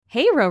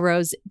Hey,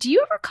 Roros, do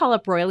you ever call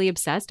up Royally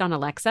Obsessed on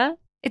Alexa?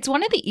 It's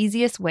one of the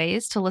easiest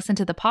ways to listen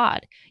to the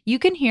pod. You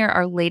can hear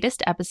our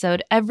latest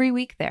episode every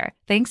week there,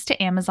 thanks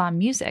to Amazon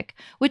Music,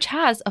 which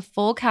has a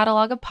full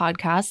catalog of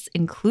podcasts,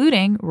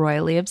 including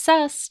Royally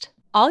Obsessed.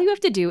 All you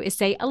have to do is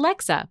say,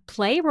 Alexa,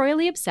 play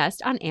Royally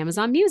Obsessed on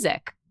Amazon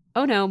Music.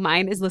 Oh no,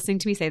 mine is listening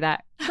to me say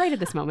that right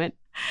at this moment.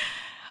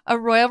 A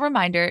royal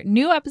reminder,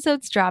 new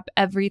episodes drop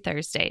every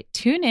Thursday.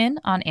 Tune in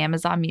on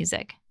Amazon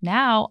Music.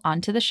 Now, on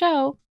to the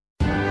show.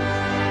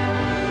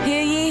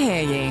 Hear ye,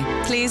 hear ye.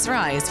 Please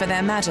rise for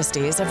their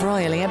majesties of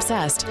Royally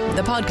Obsessed,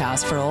 the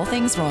podcast for all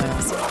things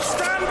royals.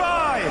 Stand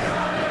by!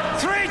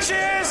 3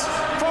 cheers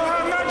for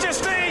Her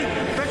Majesty,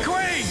 the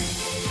Queen!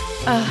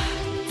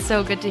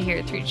 So good to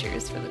hear 3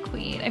 cheers for the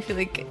Queen. I feel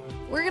like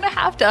we're going to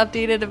have to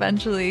update it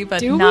eventually, but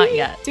Do not we?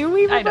 yet. Do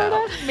we, I know.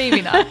 Roberta?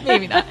 Maybe not.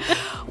 Maybe not.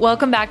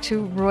 Welcome back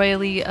to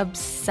Royally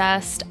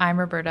Obsessed. I'm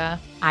Roberta.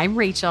 I'm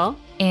Rachel.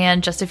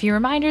 And just a few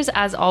reminders,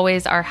 as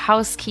always, our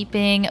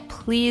housekeeping.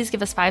 Please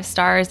give us 5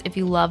 stars if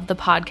you love the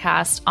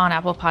podcast on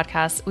Apple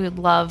Podcasts. We would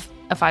love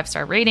a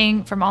 5-star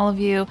rating from all of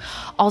you.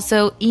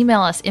 Also,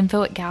 email us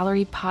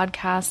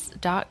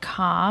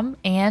info@gallerypodcast.com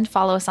and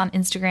follow us on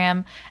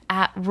Instagram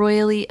at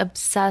Royally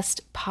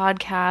Obsessed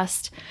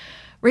Podcast.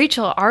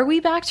 Rachel, are we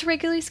back to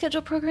regularly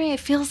scheduled programming? It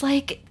feels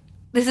like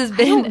this has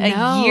been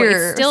a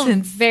year. It's still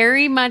since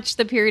very much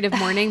the period of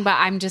mourning, but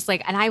I'm just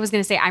like, and I was going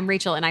to say, I'm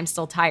Rachel and I'm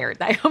still tired.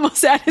 I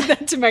almost added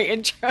that to my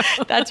intro.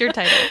 that's your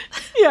title.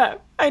 Yeah,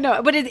 I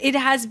know. But it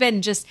has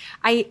been just,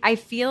 I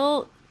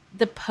feel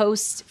the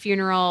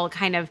post-funeral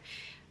kind of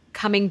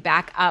coming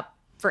back up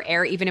for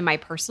air, even in my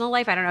personal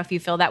life. I don't know if you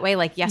feel that way.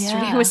 Like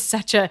yesterday was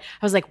I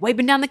was like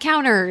wiping down the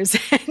counters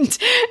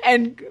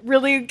and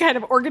really kind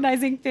of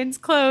organizing Finn's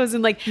clothes.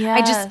 And like, I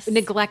just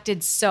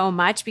neglected so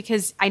much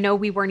because I know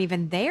we weren't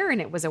even there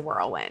and it was a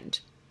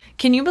whirlwind.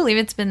 Can you believe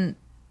it's been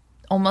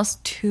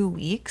almost 2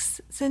 weeks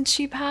since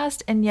she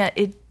passed? And yet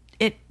it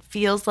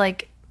feels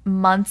like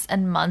months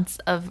and months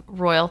of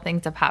royal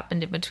things have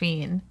happened in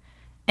between.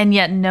 And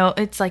yet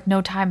it's like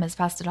no time has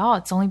passed at all.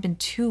 It's only been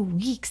 2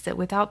 weeks that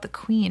without the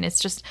Queen.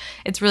 It's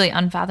really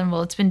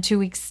unfathomable. It's been 2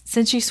 weeks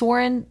since she swore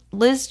in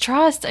Liz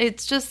Truss.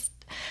 It's just...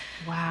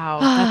 Wow.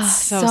 That's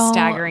so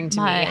staggering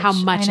to me how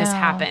much has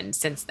happened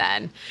since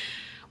then.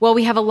 Well,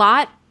 we have a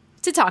lot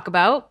to talk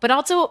about, but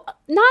also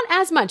not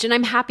as much. And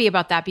I'm happy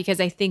about that because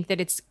I think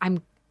that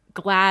I'm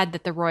glad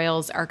that the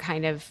royals are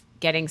kind of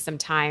getting some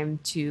time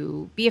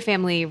to be a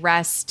family,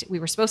 rest. We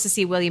were supposed to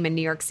see William in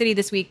New York City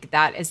this week.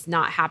 That is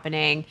not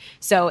happening.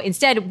 So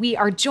instead, we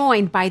are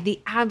joined by the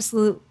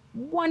absolute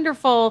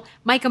wonderful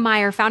Micah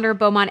Meyer, founder of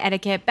Beaumont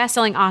Etiquette,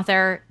 bestselling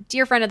author,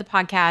 dear friend of the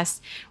podcast.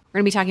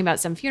 We're going to be talking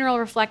about some funeral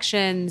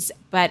reflections,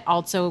 but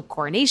also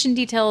coronation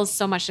details.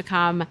 So much to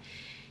come.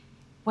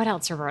 What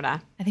else,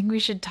 Roberta? I think we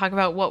should talk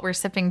about what we're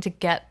sipping to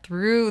get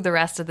through the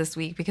rest of this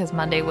week because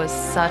Monday was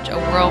such a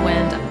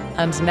whirlwind.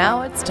 And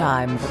now it's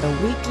time for the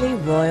weekly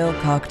royal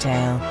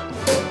cocktail.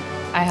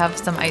 I have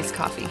some iced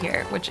coffee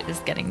here, which is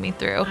getting me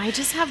through. I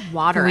just have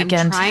water. I'm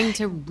trying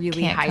to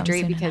really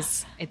hydrate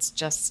because it's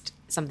just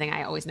something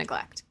I always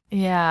neglect.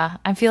 Yeah,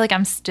 I feel like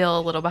I'm still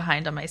a little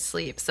behind on my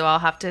sleep, so I'll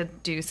have to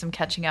do some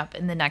catching up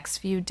in the next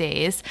few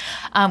days.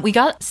 We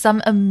got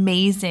some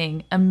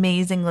amazing,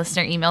 amazing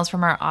listener emails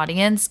from our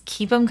audience.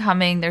 Keep them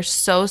coming. There's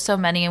so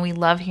many, and we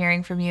love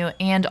hearing from you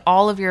and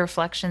all of your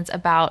reflections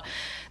about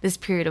this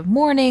period of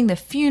mourning, the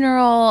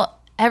funeral,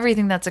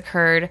 everything that's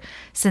occurred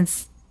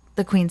since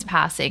the Queen's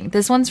passing.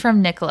 This one's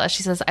from Nicola.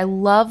 She says, I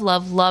love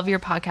your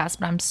podcast,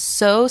 but I'm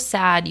so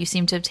sad you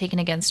seem to have taken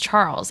against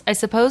Charles. I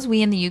suppose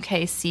we in the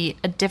UK see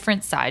a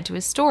different side to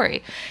his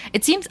story.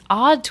 It seems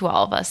odd to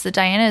all of us that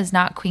Diana is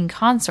not Queen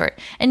Consort.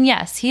 And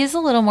yes, he is a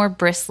little more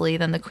bristly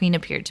than the Queen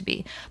appeared to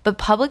be. But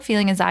public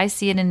feeling as I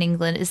see it in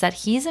England is that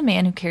he's a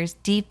man who cares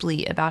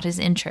deeply about his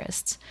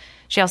interests.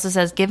 She also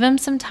says, give him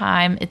some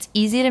time. It's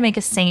easy to make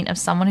a saint of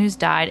someone who's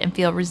died and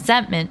feel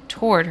resentment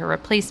toward her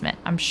replacement.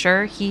 I'm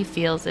sure he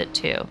feels it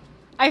too.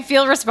 I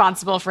feel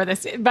responsible for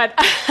this, but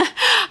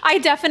I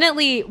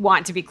definitely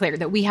want to be clear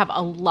that we have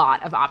a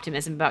lot of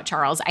optimism about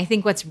Charles. I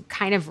think it's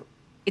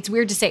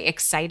weird to say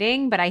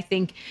exciting, but I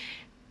think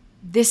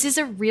this is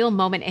a real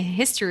moment in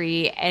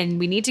history and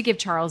we need to give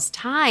Charles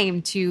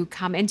time to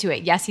come into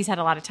it. Yes, he's had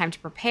a lot of time to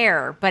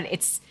prepare, but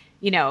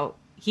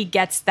he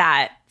gets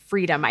that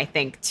freedom, I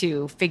think,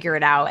 to figure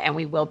it out, and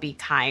we will be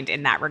kind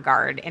in that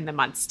regard in the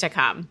months to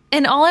come.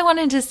 And all I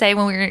wanted to say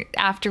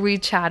after we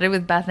chatted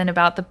with Bethan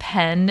about the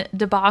pen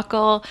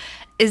debacle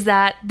is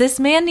that this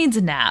man needs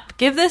a nap.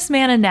 Give this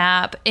man a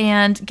nap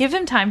and give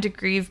him time to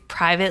grieve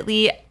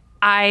privately.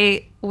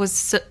 I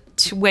was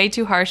way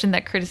too harsh in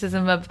that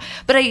criticism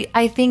but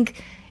I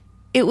think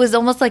it was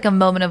almost like a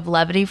moment of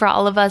levity for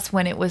all of us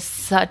when it was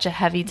such a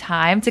heavy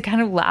time to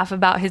kind of laugh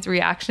about his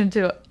reaction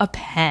to a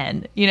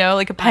pen,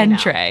 like a pen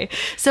tray.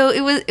 So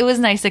it was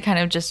nice to kind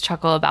of just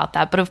chuckle about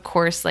that. But of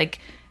course, like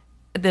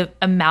the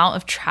amount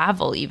of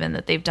travel even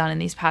that they've done in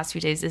these past few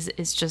days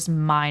is just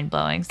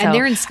mind-blowing. So, and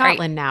they're in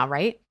Scotland now,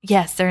 right?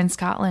 Yes, they're in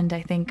Scotland,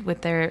 I think,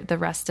 with the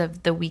rest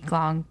of the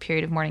week-long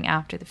period of mourning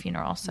after the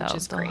funeral. So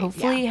they'll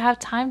hopefully have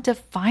time to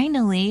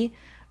finally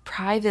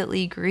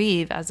privately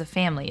grieve as a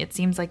family. It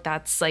seems like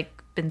that's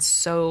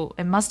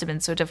it must have been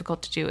so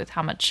difficult to do with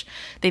how much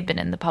they've been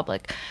in the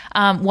public.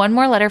 One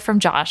more letter from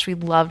Josh. We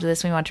loved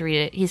this. We want to read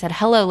it. He said,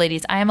 "Hello,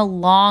 ladies. I am a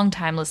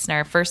long-time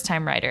listener,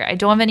 first-time writer. I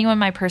don't have anyone in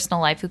my personal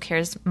life who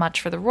cares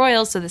much for the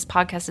Royals, so this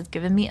podcast has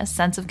given me a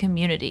sense of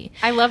community."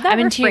 I love that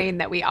refrain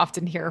that we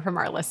often hear from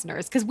our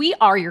listeners, because we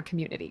are your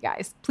community,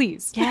 guys.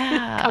 Please,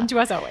 come to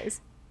us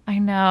always. I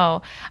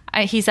know.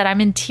 He said, "I'm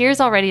in tears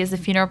already as the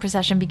funeral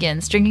procession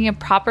begins, drinking a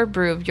proper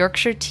brew of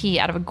Yorkshire tea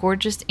out of a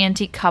gorgeous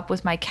antique cup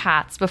with my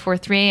cats before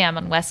 3 a.m.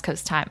 on West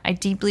Coast time. I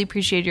deeply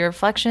appreciate your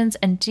reflections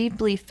and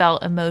deeply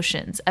felt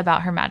emotions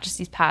about Her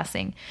Majesty's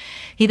passing."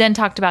 He then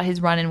talked about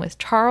his run-in with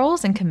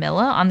Charles and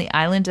Camilla on the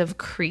island of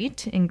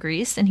Crete in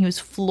Greece, and he was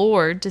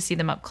floored to see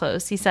them up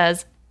close.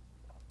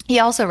 He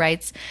also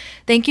writes,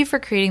 "Thank you for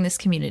creating this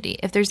community.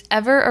 If there's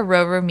ever a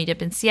Roro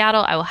meetup in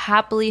Seattle, I will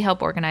happily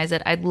help organize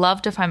it. I'd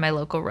love to find my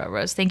local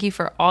Roros. Thank you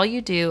for all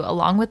you do,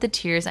 along with the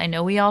tears I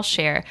know we all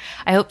share.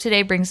 I hope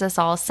today brings us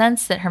all a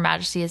sense that Her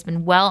Majesty has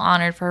been well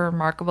honored for her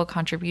remarkable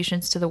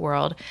contributions to the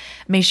world.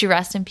 May she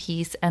rest in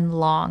peace and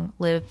long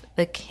live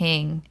the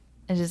King."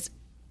 It is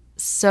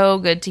so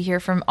good to hear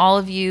from all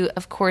of you.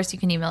 Of course, you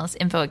can email us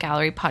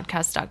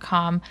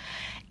info@gallerypodcast.com.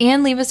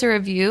 and leave us a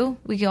review.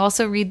 We can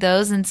also read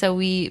those, and so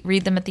we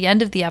read them at the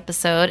end of the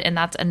episode, and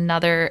that's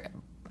another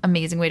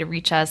amazing way to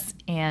reach us,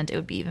 and it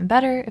would be even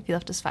better if you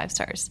left us 5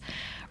 stars.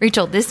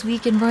 Rachel, this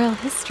week in royal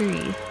history.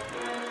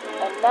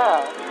 And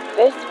now,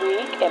 this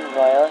week in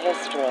royal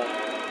history.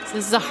 So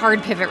this is a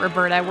hard pivot,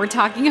 Roberta. We're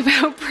talking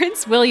about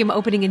Prince William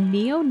opening a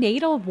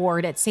neonatal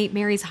ward at St.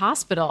 Mary's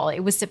Hospital.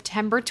 It was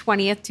September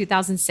 20th,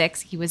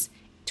 2006. He was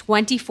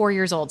 24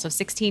 years old, so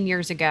 16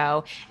 years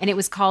ago, and it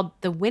was called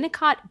the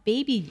Winnicott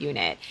Baby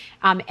Unit.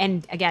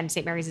 And again,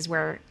 St. Mary's is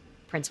where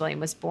Prince William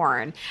was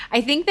born.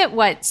 I think that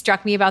what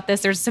struck me about this,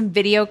 there's some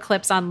video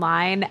clips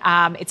online.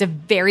 It's a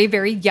very,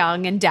 very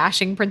young and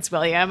dashing Prince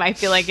William. I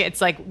feel like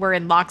it's like we're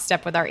in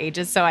lockstep with our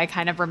ages, so I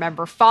kind of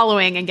remember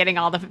following and getting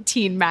all the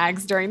teen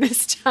mags during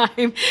this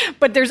time.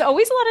 But there's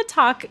always a lot of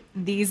talk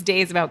these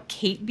days about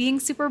Kate being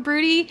super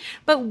broody,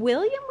 but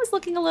William was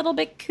looking a little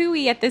bit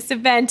cooey at this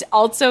event,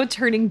 also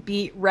turning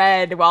beet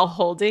red while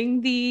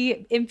holding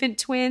the infant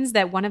twins,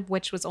 that one of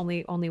which was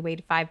only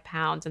weighed 5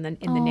 pounds and then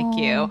in the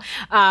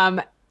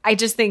NICU. I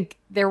just think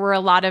there were a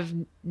lot of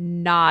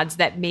nods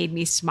that made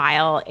me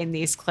smile in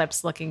these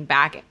clips looking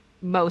back.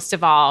 Most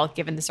of all,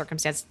 given the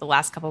circumstances of the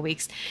last couple of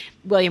weeks,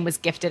 William was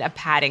gifted a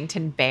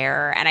Paddington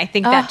bear. And I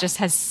think that just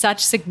has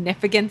such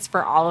significance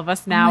for all of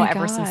us now,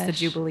 ever since the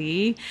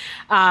Jubilee.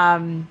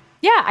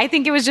 Yeah, I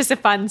think it was just a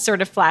fun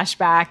sort of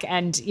flashback.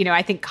 And, you know,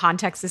 I think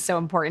context is so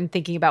important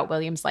thinking about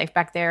William's life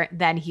back there.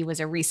 Then he was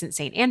a recent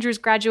St. Andrews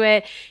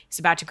graduate. He's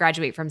about to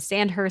graduate from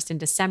Sandhurst in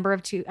December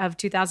of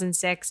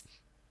 2006.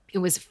 It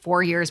was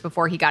 4 years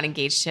before he got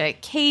engaged to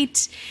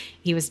Kate.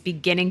 He was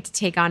beginning to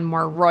take on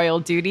more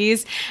royal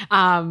duties.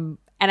 And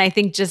I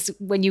think just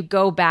when you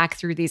go back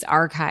through these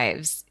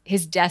archives,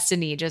 his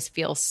destiny just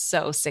feels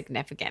so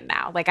significant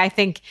now. Like, I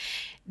think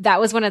that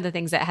was one of the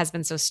things that has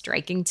been so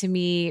striking to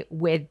me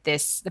with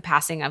the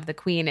passing of the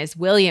Queen, is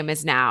William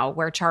is now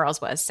where Charles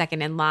was,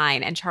 second in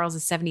line, and Charles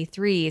is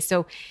 73.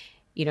 So,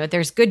 you know,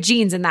 there's good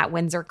genes in that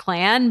Windsor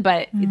clan,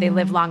 but they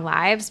live long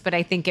lives. But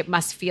I think it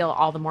must feel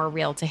all the more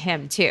real to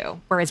him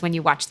too. Whereas when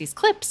you watch these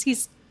clips,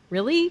 he's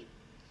really,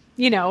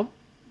 you know,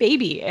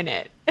 baby in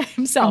it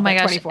himself. Oh my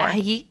at gosh, 24.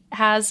 He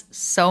has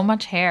so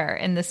much hair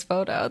in this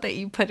photo that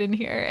you put in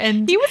here,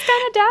 and he was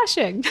kind of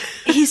dashing.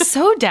 He's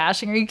so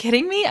dashing. Are you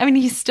kidding me? I mean,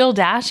 he's still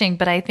dashing,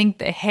 but I think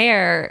the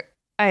hair,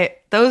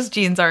 those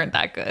genes aren't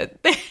that good.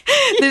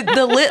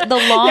 the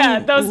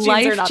long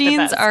life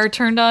genes are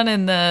turned on,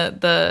 and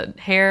the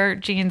hair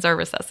genes are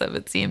recessive,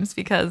 it seems,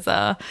 because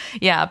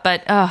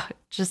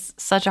just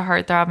such a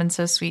heartthrob, and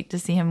so sweet to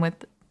see him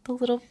with the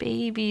little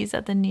babies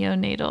at the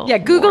neonatal. Yeah,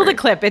 Google the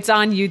clip. It's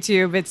on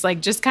YouTube. It's like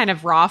just kind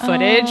of raw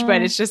footage,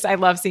 but it's just, I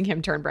love seeing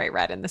him turn bright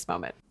red in this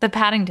moment. The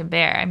Paddington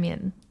bear, I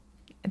mean,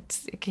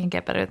 it can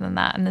get better than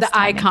that. In this the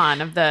timing.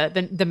 Icon of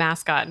the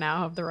mascot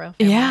now of the royal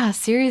family. Yeah,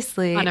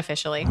 seriously.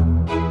 Unofficially.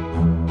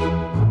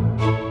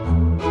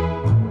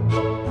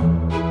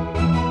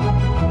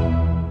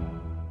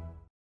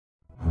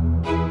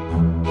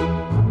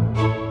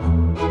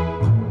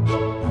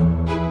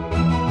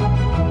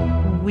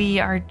 We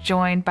are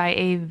joined by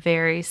a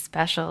very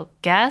special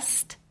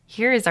guest.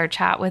 Here is our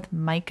chat with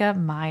Micah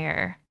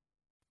Meyer.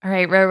 All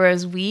right,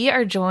 Rose, we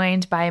are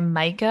joined by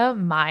Micah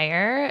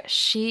Meyer.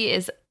 She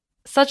is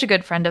such a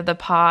good friend of the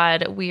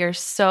pod. We are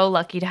so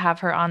lucky to have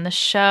her on the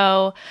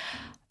show.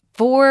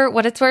 For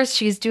what it's worth,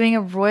 she's doing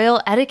a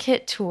royal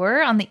etiquette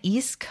tour on the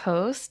East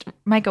Coast.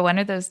 Micah, when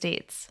are those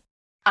dates?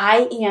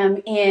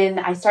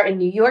 I start in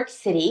New York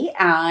City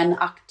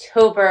on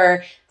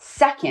October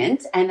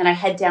 2nd, and then I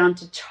head down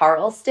to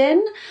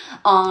Charleston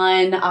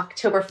on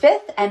October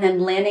 5th, and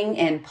then landing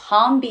in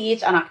Palm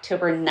Beach on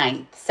October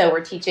 9th. So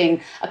we're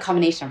teaching a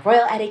combination of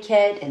royal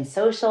etiquette and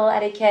social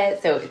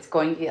etiquette. So it's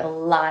going to be a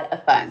lot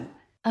of fun.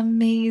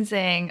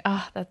 Amazing.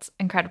 Oh, that's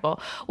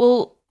incredible.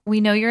 Well, we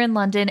know you're in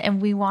London,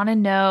 and we want to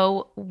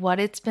know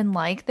what it's been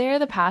like there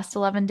the past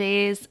 11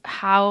 days.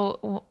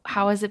 How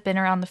has it been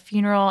around the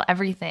funeral,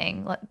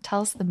 everything?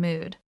 Tell us the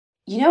mood.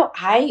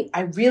 I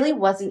really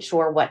wasn't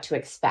sure what to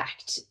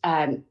expect.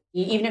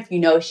 Even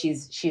if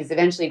she's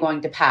eventually going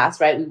to pass,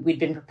 right? We'd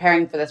been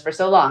preparing for this for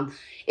so long.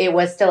 It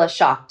was still a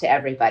shock to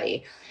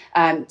everybody.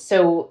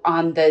 So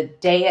on the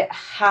day it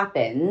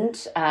happened,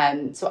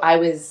 so I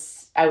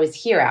was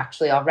here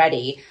actually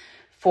already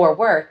for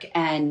work,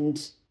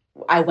 and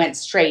I went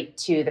straight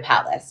to the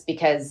palace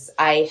because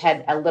I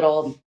had a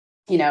little,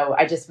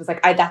 I just was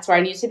like, that's where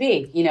I need to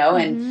be,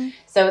 And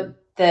so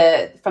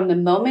from the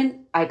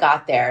moment I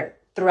got there,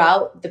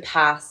 throughout the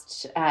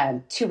past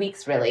 2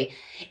 weeks, really,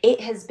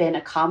 it has been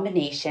a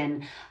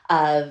combination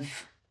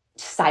of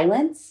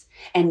silence.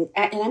 And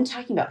I'm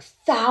talking about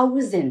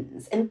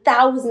thousands and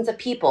thousands of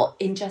people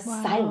in just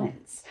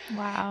silence.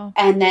 Wow.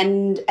 And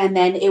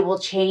then it will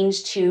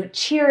change to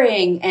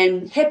cheering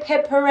and hip,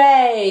 hip,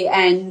 hooray.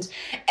 And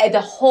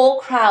the whole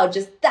crowd,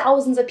 just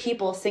thousands of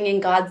people singing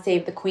God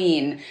Save the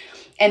Queen.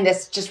 And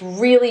this just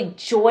really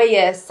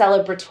joyous,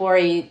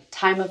 celebratory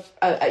time of,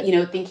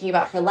 thinking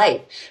about her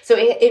life. So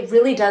it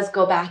really does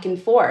go back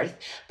and forth.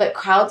 But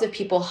crowds of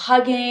people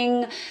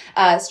hugging,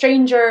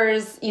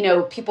 strangers,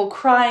 people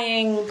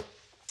crying.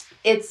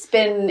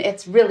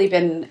 It's really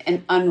been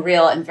an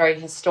unreal and very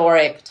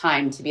historic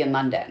time to be in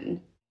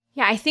London.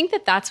 Yeah, I think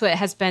that's what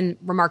has been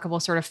remarkable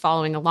sort of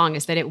following along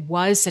is that it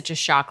was such a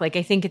shock. Like,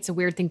 I think it's a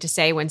weird thing to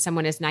say when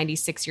someone is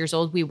 96 years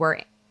old. We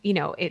were,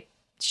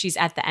 she's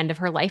at the end of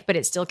her life, but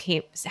it still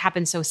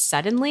happened so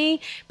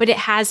suddenly. But it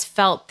has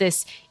felt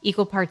this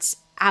equal parts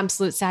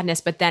absolute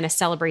sadness, but then a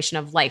celebration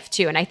of life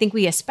too. And I think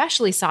we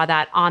especially saw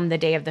that on the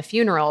day of the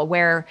funeral,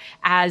 where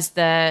as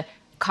the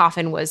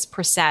coffin was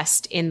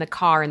processed in the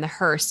car in the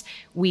hearse,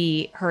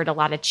 we heard a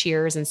lot of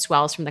cheers and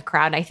swells from the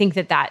crowd. I think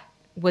that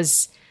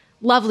was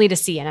lovely to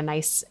see and a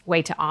nice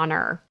way to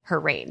honor her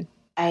reign.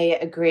 I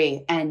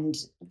agree. And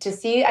to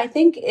see, I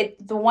think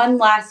the one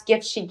last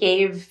gift she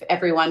gave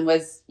everyone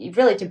was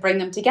really to bring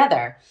them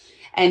together.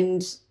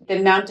 And the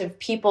amount of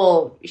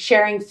people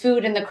sharing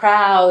food in the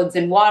crowds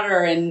and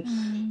water and,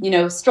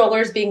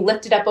 strollers being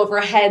lifted up over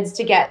heads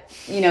to get,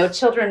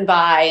 children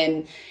by.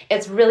 And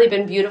it's really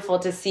been beautiful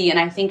to see. And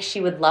I think she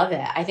would love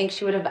it. I think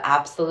she would have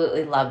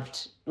absolutely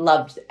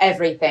loved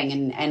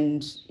everything.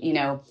 And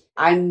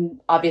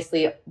I'm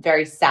obviously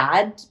very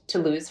sad to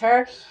lose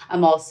her.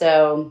 I'm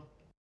also...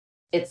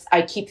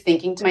 I keep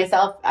thinking to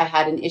myself, I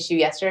had an issue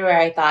yesterday where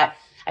I thought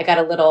I got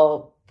a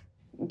little,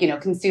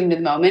 consumed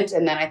in the moment.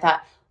 And then I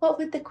thought, what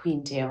would the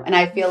Queen do? And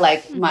I feel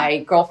like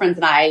my girlfriends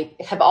and I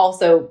have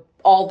also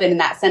all been in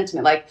that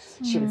sentiment. Like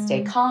she would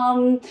stay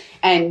calm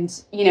and,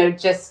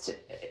 just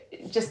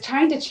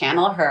trying to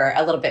channel her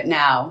a little bit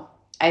now,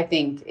 I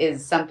think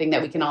is something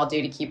that we can all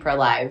do to keep her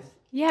alive.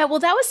 Yeah, well,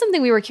 that was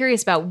something we were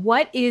curious about.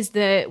 What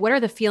are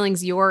the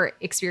feelings you're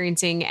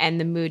experiencing and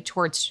the mood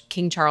towards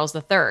King Charles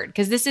III?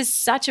 Because this is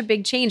such a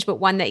big change, but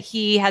one that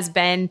he has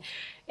been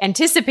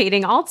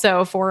anticipating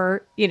also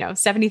for,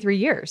 73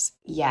 years.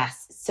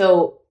 Yes.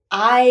 So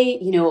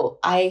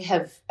I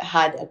have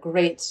had a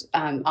great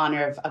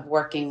honor of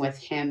working with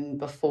him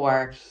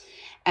before,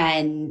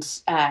 and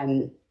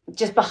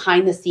just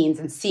behind the scenes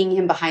and seeing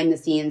him behind the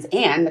scenes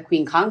and the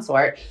Queen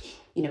Consort,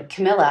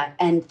 Camilla,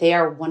 and they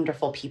are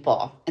wonderful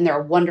people and they're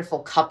a wonderful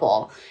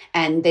couple,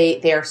 and they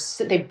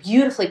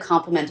beautifully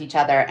complement each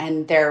other,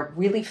 and they're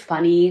really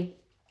funny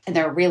and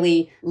they're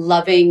really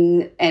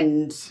loving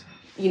and,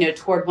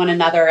 toward one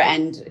another,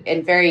 and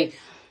very,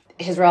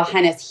 His Royal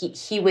Highness,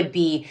 he would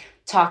be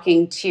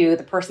talking to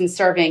the person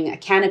serving a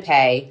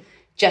canapé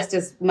just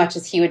as much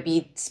as he would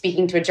be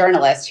speaking to a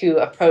journalist who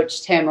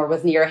approached him or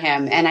was near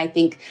him. And I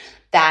think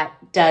that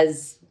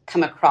does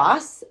come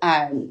across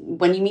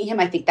when you meet him.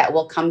 I think that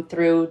will come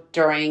through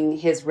during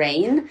his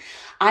reign.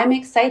 I'm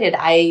excited.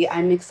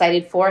 I'm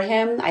excited for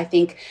him. I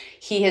think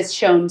he has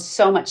shown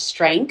so much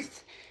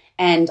strength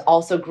and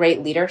also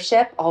great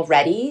leadership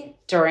already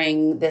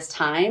during this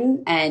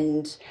time.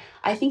 And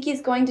I think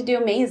he's going to do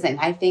amazing.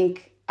 I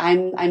think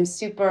I'm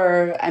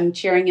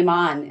cheering him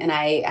on, and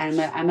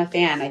I'm a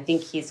fan. I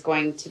think he's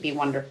going to be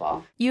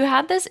wonderful. You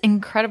had this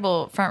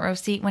incredible front row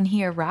seat when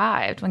he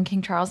arrived, when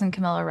King Charles and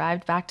Camilla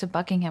arrived back to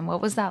Buckingham.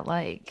 What was that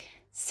like?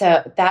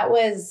 So that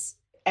was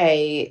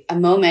a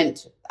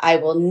moment I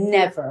will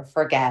never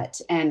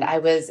forget. And I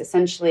was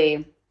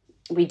essentially,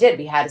 we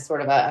had a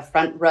sort of a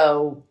front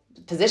row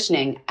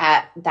positioning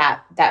at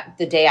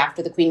the day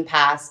after the Queen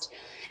passed.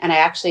 And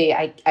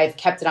I've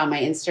kept it on my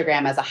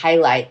Instagram as a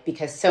highlight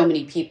because so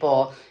many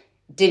people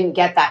didn't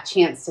get that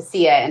chance to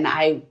see it. And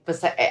I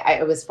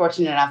was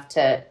fortunate enough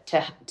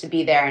to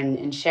be there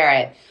and share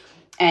it.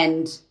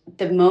 And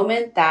the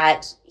moment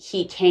that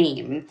he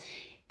came,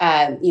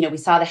 we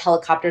saw the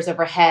helicopters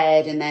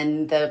overhead and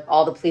then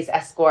all the police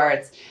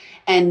escorts.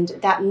 And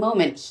that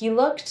moment, he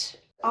looked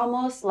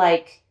almost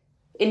like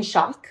in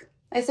shock,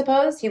 I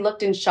suppose. He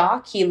looked in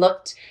shock. He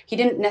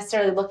didn't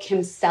necessarily look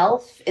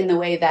himself in the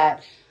way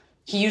that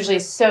he usually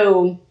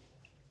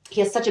he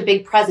has such a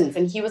big presence.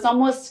 And he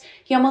almost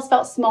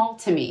felt small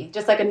to me,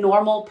 just like a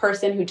normal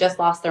person who just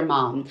lost their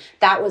mom.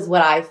 That was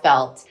what I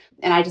felt.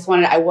 And I just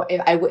wanted,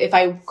 if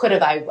I could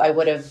have, I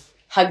would have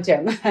hugged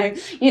him.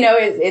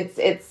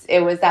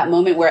 It was that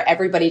moment where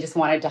everybody just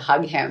wanted to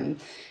hug him.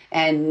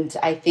 And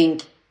I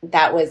think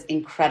that was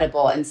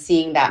incredible. And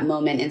seeing that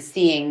moment and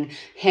seeing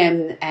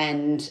him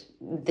and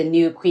the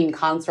new Queen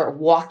consort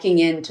walking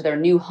into their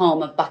new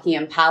home of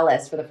Buckingham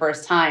Palace for the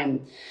first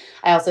time.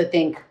 I also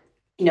think,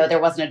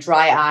 there wasn't a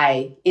dry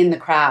eye in the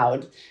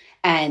crowd.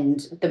 And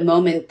the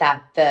moment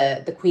that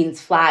the Queen's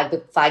flag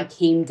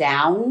came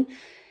down,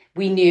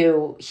 we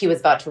knew he was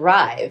about to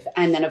arrive.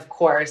 And then, of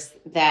course,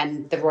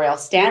 the royal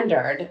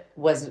standard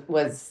was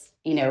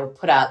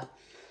put up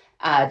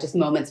just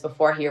moments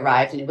before he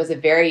arrived. And it was a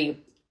very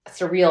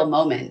surreal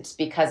moment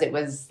because it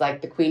was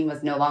like the Queen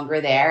was no longer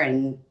there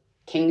and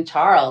King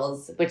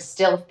Charles, which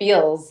still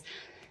feels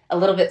a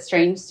little bit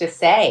strange to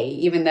say,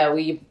 even though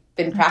we've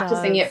been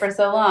practicing it for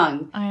so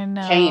long. I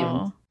know.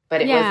 Came.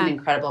 But it was an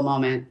incredible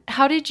moment.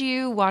 How did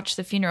you watch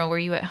the funeral? Were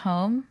you at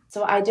home?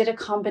 So I did a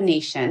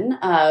combination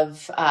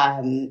of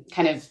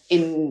kind of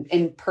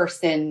in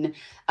person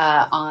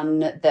on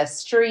the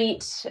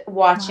street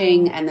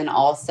watching, and then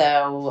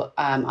also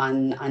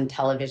on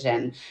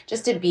television,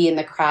 just to be in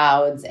the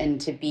crowds and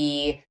to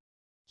be,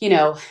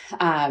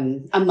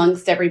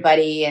 amongst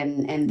everybody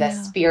and the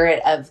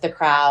spirit of the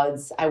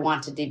crowds. I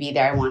wanted to be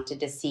there. I wanted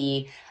to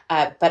see,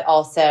 but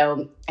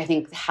also I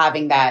think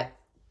having that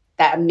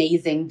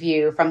amazing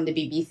view from the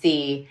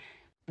BBC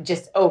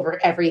just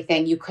over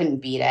everything, you couldn't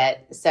beat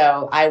it.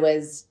 So I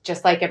was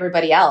just like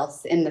everybody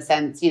else in the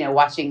sense,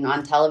 watching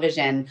on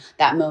television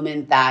that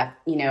moment that,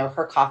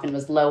 her coffin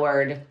was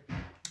lowered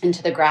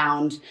into the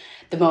ground,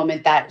 the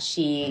moment that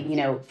she,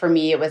 for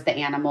me, it was the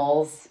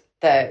animals,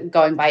 the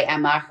going by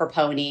Emma, her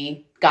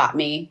pony got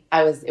me.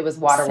 It was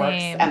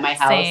waterworks at my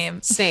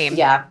house. Same.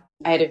 Yeah.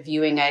 I had a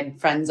viewing, I had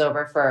friends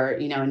over for,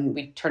 and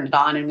we turned it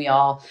on and we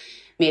all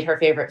made her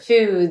favorite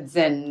foods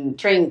and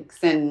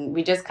drinks. And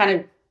we just kind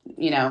of,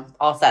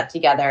 all sat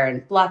together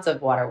and lots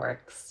of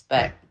waterworks,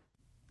 but.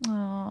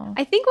 Aww.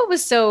 I think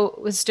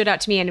what stood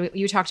out to me, and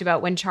you talked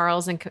about when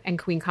Charles and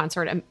Queen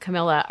Consort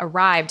Camilla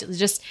arrived,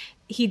 just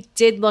he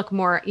did look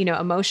more,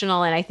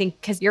 emotional. And I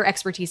think because your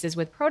expertise is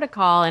with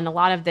protocol and a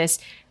lot of this,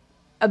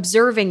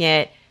 observing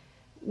it,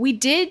 we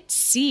did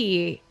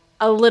see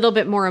a little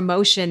bit more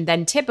emotion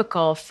than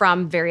typical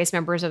from various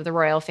members of the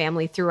royal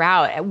family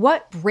throughout.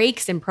 What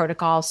breaks in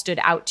protocol stood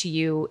out to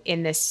you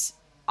in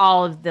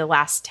all of the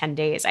last 10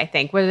 days, I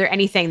think? Was there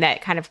anything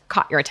that kind of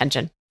caught your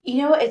attention?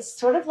 It's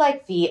sort of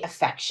like the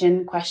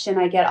affection question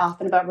I get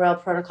often about royal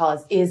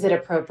protocol is it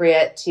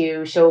appropriate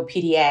to show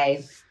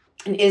PDA?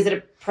 And is it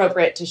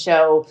appropriate to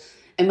show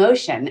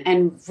emotion?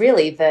 And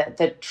really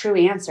the true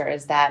answer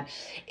is that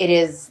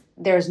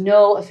there's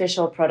no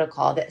official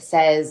protocol that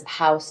says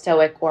how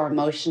stoic or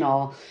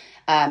emotional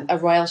a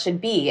royal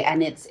should be.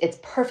 And it's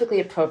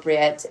perfectly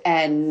appropriate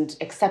and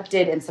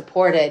accepted and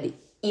supported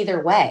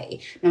either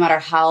way, no matter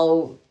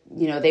how,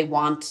 they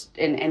want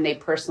and they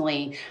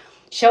personally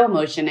show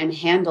emotion and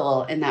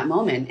handle in that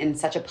moment in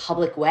such a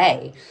public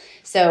way.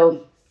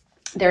 So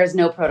there is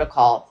no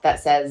protocol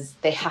that says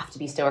they have to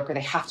be stoic or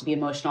they have to be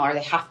emotional or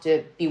they have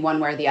to be one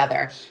way or the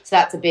other. So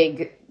that's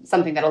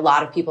something that a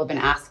lot of people have been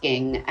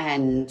asking,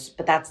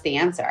 but that's the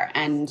answer.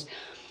 And,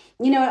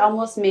 it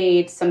almost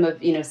made some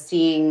of,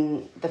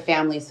 seeing the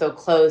family so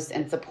close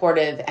and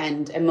supportive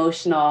and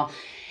emotional,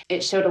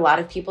 it showed a lot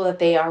of people that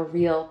they are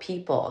real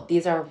people.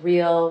 These are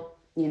real,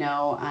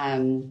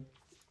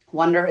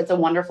 it's a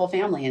wonderful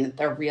family, and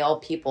they're real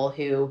people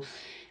who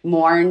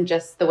mourn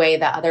just the way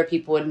that other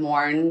people would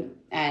mourn.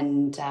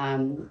 And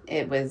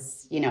it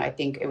was, I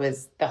think it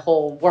was the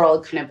whole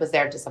world kind of was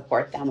there to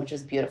support them, which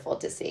was beautiful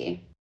to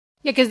see.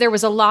 Yeah, because there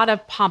was a lot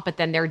of pomp, but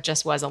then there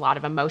just was a lot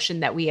of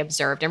emotion that we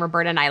observed. And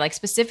Roberta and I, like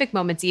specific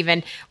moments,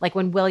 even like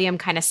when William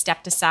kind of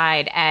stepped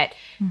aside at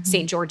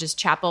St. George's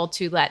Chapel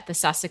to let the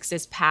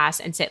Sussexes pass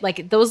and sit,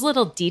 like those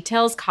little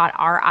details caught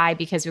our eye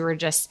because we were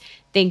just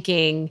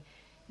thinking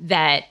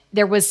that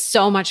there was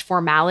so much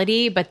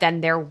formality, but then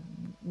there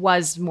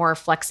was more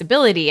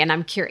flexibility. And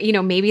I'm curious,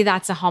 maybe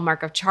that's a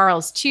hallmark of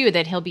Charles too,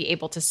 that he'll be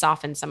able to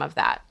soften some of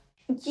that.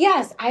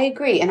 Yes, I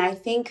agree. And I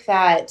think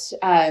that,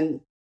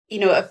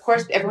 of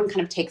course, everyone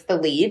kind of takes the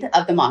lead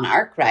of the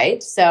monarch,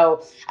 right?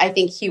 So I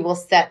think he will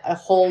set a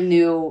whole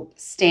new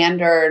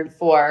standard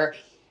for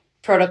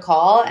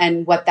protocol,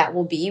 and what that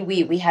will be,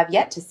 we have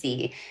yet to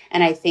see.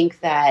 And I think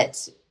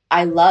that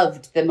I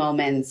loved the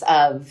moments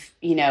of,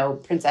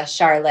 Princess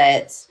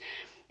Charlotte,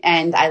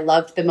 and I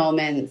loved the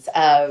moments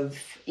of,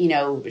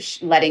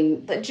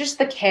 letting just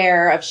the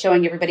care of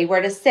showing everybody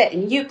where to sit,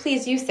 and you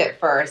sit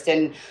first.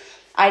 And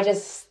I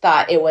just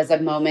thought it was a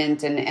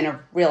moment and a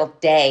real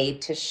day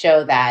to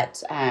show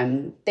that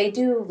they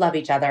do love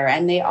each other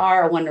and they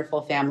are a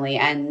wonderful family.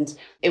 And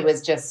it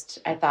was just,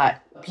 I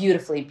thought,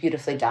 beautifully,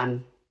 beautifully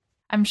done.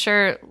 I'm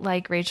sure,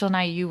 like Rachel and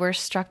I, you were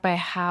struck by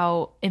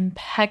how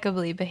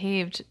impeccably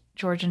behaved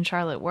George and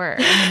Charlotte were.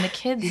 I mean, the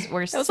kids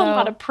were That was a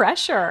lot of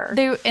pressure.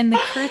 They and the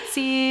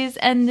curtsies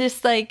and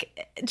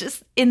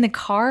just in the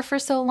car for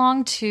so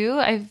long too.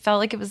 I felt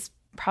like it was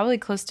probably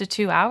close to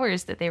 2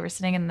 hours that they were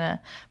sitting in the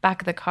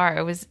back of the car.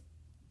 It was,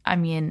 I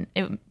mean,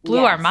 it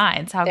blew our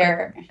minds how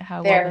well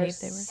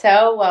behaved they were.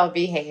 So well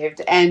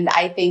behaved. And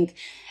I think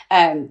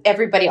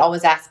everybody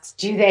always asks,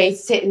 do they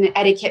sit in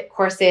etiquette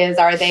courses?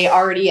 Are they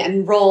already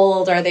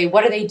enrolled?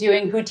 What are they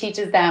doing? Who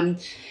teaches them?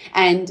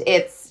 And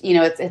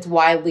it's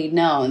widely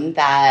known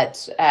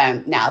that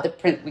now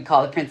we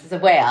call the Princess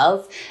of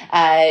Wales.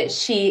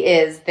 She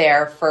is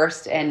their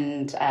first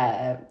and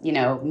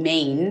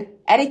main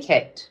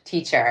etiquette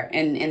teacher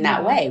in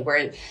that way,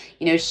 where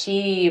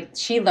she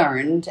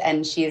learned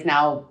and she is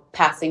now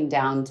passing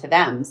down to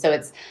them. So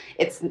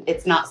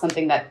it's not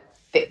something that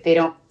they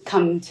don't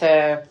come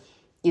to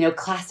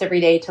class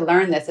every day to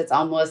learn this. It's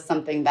almost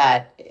something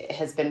that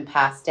has been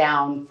passed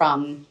down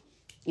from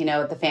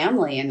the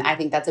family. And I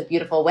think that's a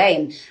beautiful way.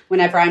 And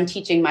whenever I'm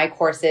teaching my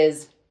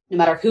courses, no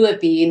matter who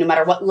it be, no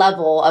matter what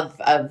level of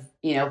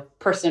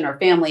person or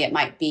family it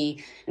might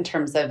be in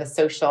terms of a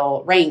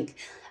social rank,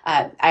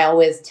 I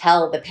always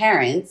tell the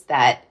parents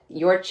that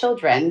your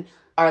children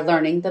are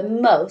learning the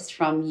most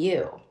from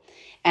you.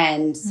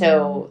 And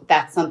so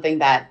that's something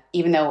that,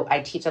 even though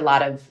I teach a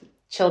lot of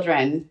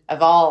children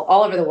of all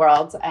over the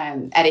world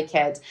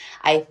etiquette,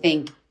 I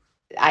think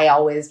I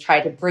always try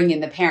to bring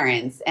in the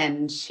parents,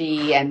 and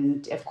she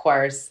and, of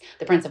course,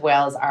 the Prince of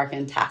Wales are a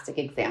fantastic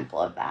example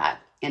of that.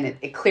 And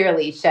it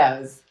clearly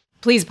shows.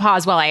 Please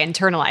pause while I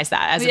internalize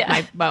that as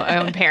my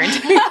own parent.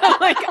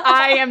 Like,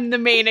 I am the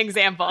main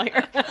example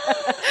here.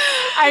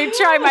 I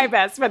try my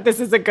best, but this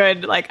is a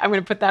good, I'm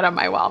going to put that on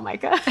my wall,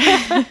 Micah.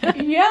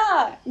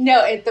 Yeah.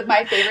 No,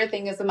 my favorite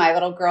thing is when my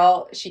little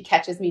girl, she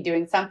catches me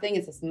doing something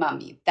and says,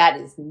 "Mommy, that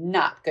is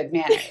not good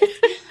manners."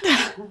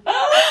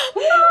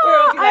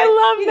 I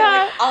love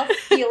that.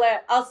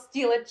 I'll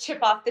steal a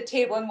chip off the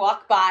table and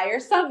walk by, or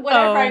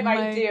whatever I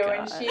might do.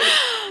 God.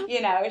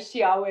 And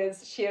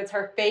she is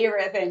her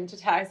favorite thing to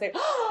tell. I say,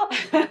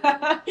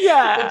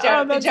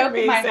 yeah, the joke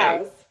in my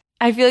house.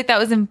 I feel like that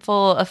was in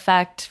full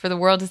effect for the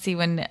world to see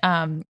when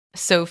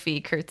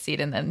Sophie curtsied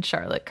and then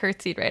Charlotte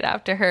curtsied right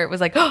after her. It was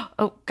like,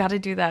 oh, got to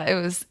do that. It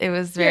was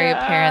very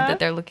apparent that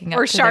they're looking up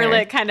or to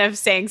Charlotte kind of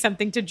saying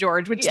something to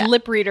George, which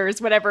lip readers,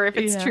 whatever, if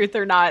it's truth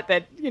or not,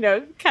 that,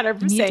 kind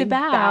of need saying to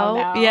bow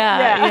now.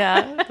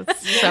 Yeah.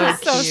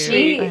 That's so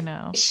cute. I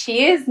know.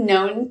 She is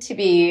known to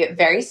be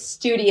very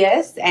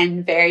studious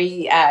and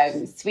very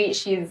sweet.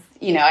 She's,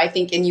 I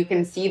think, and you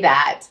can see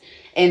that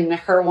in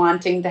her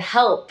wanting to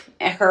help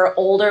her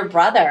older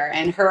brother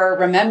and her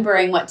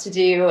remembering what to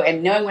do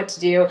and knowing what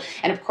to do.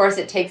 And of course,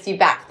 it takes you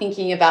back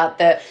thinking about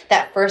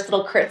that first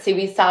little curtsy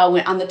we saw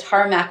on the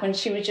tarmac when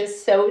she was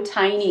just so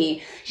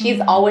tiny. She's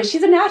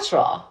a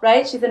natural,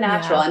 right? She's a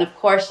natural. Yeah. And of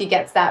course, she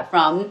gets that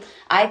from,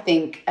 I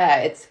think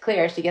it's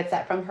clear, she gets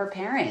that from her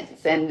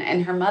parents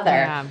and her mother.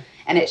 Yeah.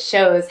 And it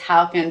shows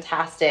how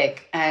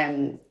fantastic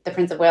the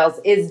Princess of Wales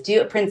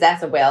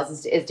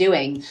is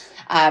doing.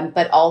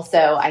 But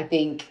also, I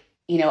think,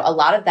 a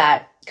lot of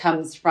that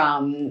comes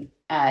from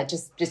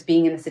just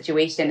being in the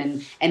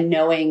situation and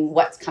knowing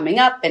what's coming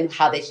up and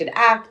how they should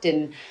act.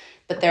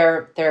 But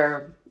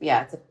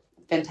it's a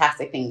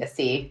fantastic thing to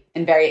see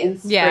and very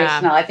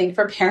inspirational, I think,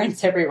 for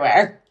parents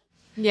everywhere.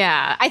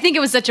 Yeah, I think it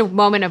was such a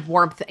moment of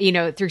warmth,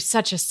 through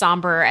such a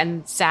somber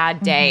and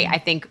sad day. I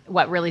think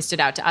what really stood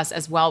out to us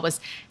as well was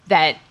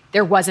that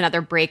there was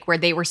another break where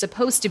they were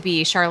supposed to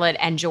be, Charlotte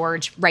and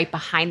George, right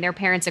behind their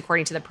parents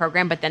according to the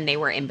program, but then they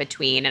were in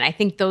between. And I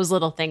think those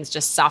little things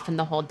just softened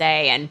the whole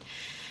day. And,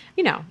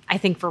 I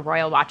think for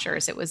royal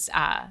watchers, it was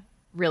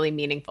really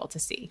meaningful to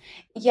see.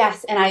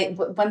 Yes. And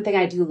one thing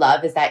I do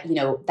love is that,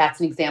 that's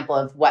an example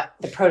of what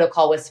the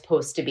protocol was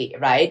supposed to be,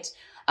 right?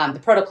 The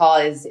protocol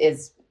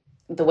is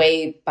the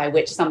way by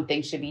which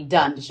something should be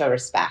done to show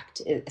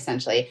respect,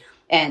 essentially.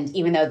 And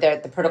even though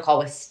the protocol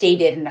was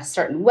stated in a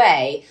certain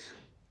way,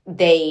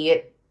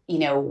 they,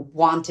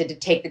 wanted to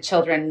take the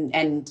children,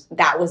 and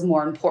that was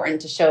more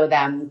important to show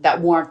them that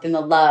warmth and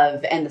the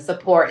love and the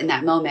support in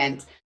that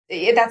moment.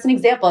 That's an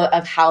example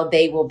of how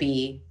they will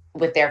be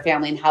with their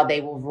family and how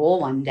they will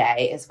rule one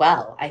day as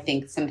well. I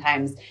think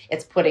sometimes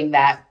it's putting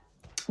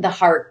the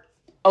heart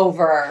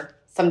over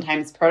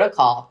sometimes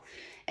protocol.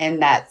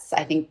 And I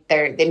think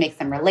it makes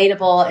them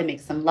relatable. It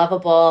makes them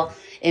lovable.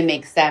 It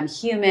makes them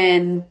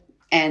human.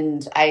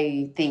 And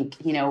I think,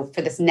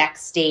 for this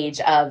next stage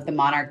of the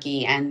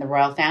monarchy and the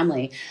royal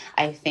family,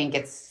 I think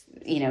it's,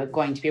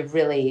 going to be a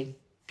really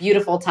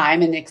beautiful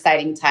time and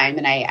exciting time.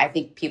 And I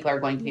think people are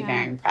going to be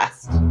very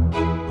impressed.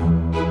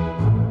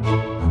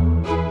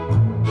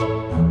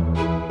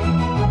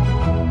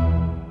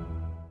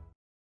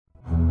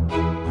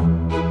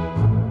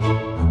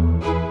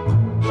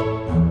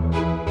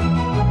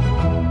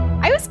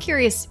 I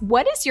curious,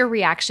 what is your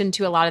reaction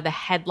to a lot of the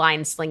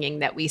headline slinging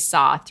that we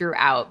saw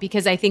throughout?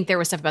 Because I think there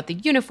was stuff about the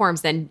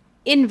uniforms, then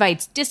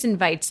invites,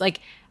 disinvites, like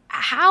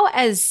how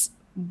as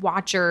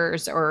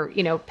watchers or,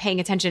 paying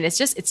attention,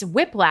 it's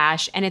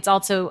whiplash and it's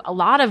also a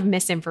lot of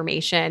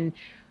misinformation.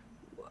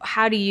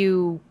 How do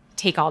you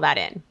take all that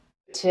in?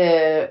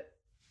 To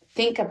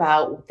think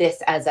about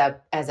this as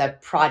a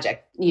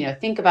project,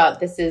 think about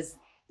this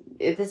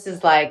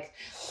is like,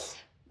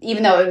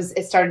 even though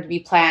it started to be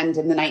planned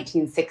in the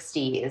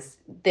 1960s,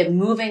 the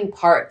moving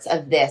parts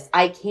of this,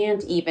 I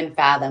can't even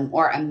fathom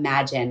or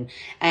imagine.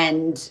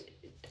 And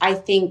I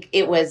think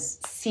it was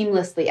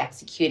seamlessly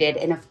executed.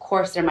 And of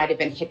course, there might have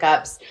been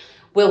hiccups.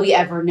 Will we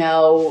ever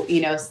know,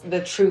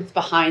 the truth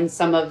behind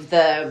some of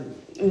the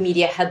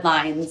media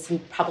headlines?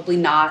 Probably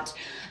not.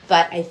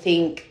 But I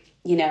think,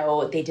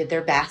 they did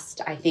their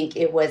best. I think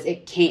it was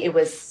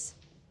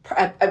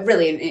a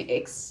really an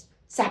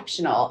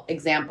exceptional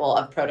example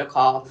of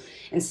protocol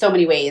in so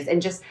many ways.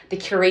 And just the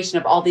curation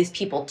of all these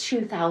people,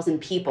 2,000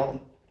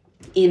 people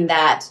in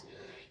that,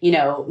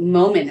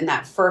 moment, in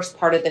that first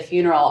part of the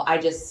funeral. I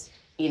just,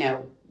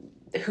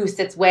 who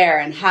sits where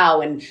and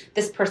how, and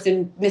this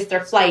person missed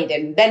their flight,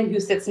 and then who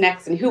sits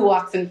next, and who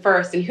walks in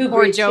first, and who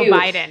greets Joe who.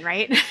 Biden,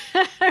 right?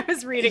 I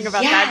was reading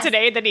about that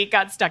today, that he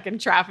got stuck in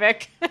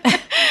traffic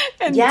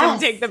and didn't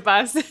take the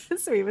bus,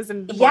 so he was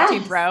in the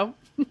 14th row.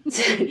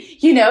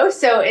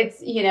 So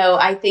it's,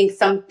 I think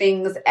some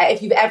things,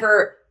 if you've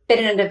ever been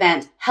in an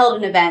event,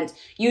 held an event,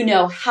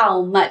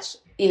 how much,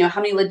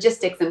 how many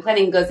logistics and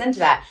planning goes into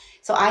that.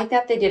 So I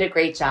thought they did a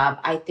great job.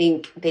 I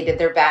think they did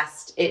their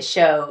best. It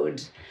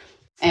showed.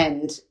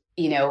 And,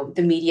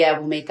 the media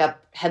will make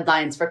up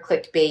headlines for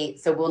clickbait.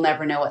 So we'll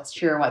never know what's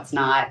true or what's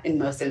not in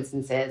most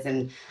instances.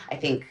 And I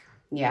think,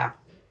 yeah,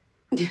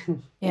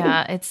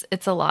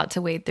 it's a lot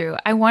to wade through.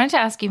 I wanted to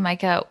ask you,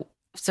 Micah,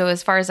 so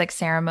as far as like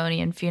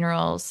ceremony and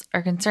funerals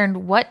are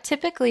concerned, what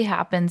typically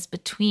happens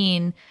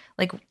between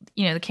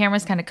the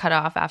cameras kind of cut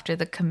off after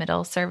the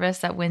committal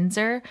service at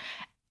Windsor?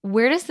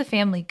 Where does the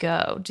family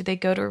go? Do they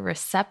go to a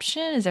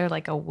reception? Is there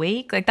like a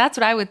wake? Like that's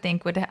what I would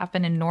think would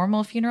happen in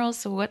normal funerals.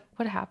 So what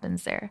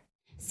happens there?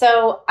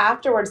 So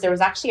afterwards, there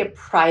was actually a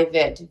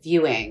private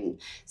viewing.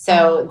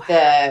 So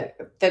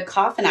the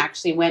coffin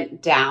actually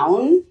went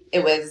down.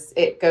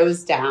 It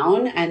goes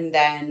down, and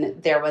then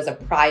there was a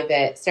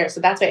private stair.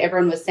 So that's why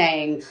everyone was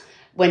saying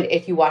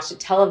if you watched it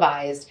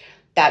televised,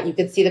 that you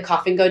could see the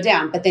coffin go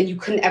down, but then you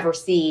couldn't ever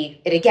see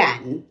it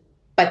again.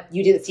 But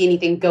you didn't see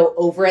anything go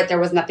over it. There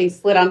was nothing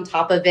slid on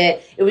top of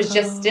it. It was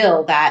just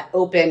still that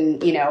open,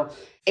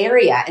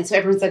 area. And so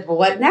everyone said, well,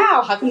 what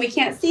now? How come we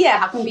can't see it?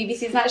 How come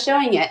BBC's not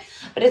showing it?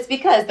 But it's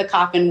because the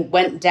coffin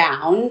went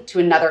down to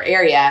another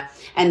area,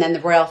 and then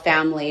the royal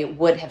family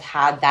would have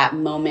had that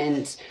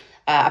moment,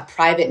 a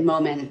private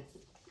moment,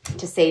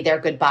 to say their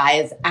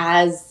goodbyes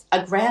as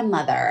a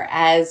grandmother,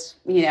 as,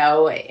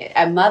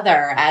 a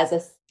mother,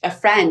 as a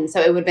friend.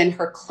 So it would have been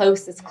her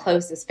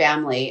closest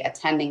family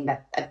attending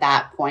that at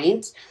that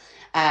point.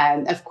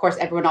 Of course,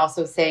 everyone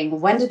also was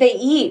saying, when did they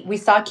eat? We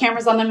saw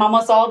cameras on them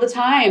almost all the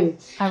time.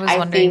 I was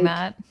wondering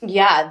that.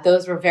 Yeah,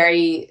 those were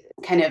very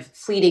kind of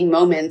fleeting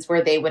moments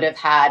where they would have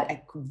had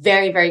a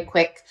very, very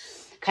quick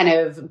kind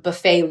of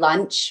buffet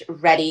lunch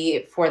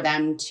ready for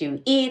them to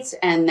eat.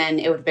 And then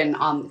it would have been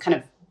kind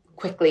of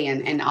quickly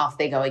and off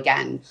they go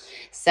again.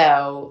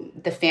 So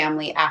the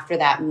family after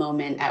that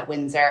moment at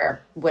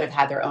Windsor would have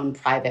had their own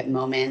private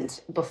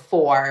moment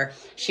before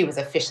she was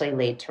officially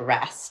laid to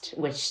rest,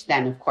 which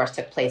then of course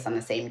took place on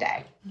the same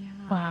day. Yeah.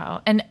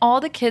 Wow. And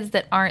all the kids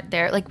that aren't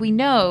there, like we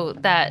know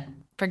that,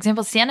 for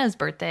example, Sienna's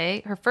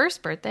birthday, her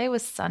first birthday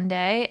was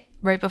Sunday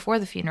right before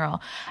the funeral.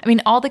 I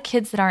mean, all the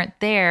kids that aren't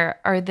there,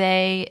 are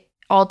they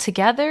all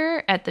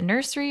together at the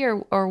nursery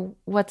or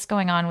what's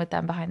going on with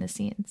them behind the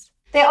scenes?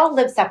 They all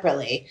live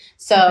separately.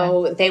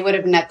 So They would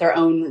have been at their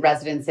own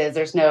residences.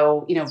 There's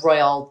no,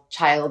 royal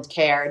child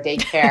care,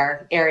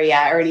 daycare area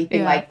or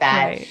anything like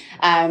that.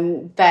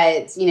 Right.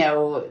 But,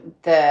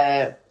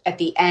 at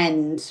the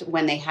end,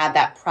 when they had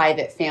that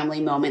private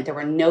family moment, there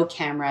were no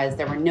cameras,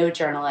 there were no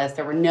journalists,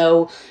 there were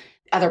no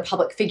other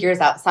public figures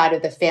outside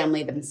of the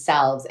family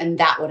themselves. And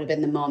that would have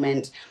been the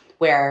moment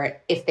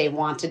where, if they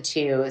wanted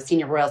to,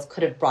 senior royals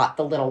could have brought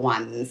the little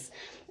ones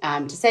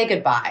to say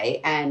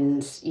goodbye.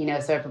 And,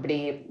 so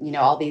everybody,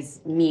 all these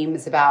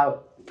memes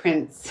about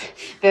Prince,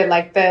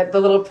 the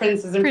little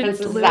princes and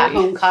princesses Louis at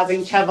home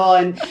causing trouble,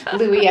 and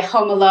Louis at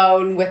home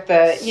alone with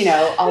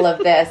the, all of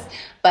this.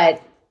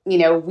 But,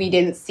 we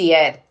didn't see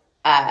it.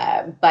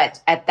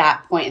 But at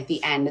that point at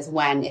the end is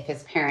when, if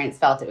his parents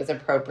felt it was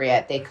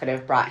appropriate, they could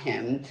have brought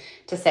him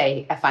to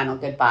say a final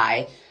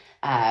goodbye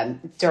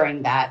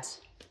during that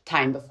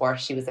time before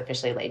she was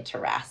officially laid to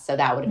rest. So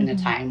that would have been a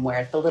time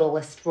where the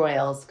littlest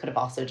royals could have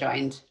also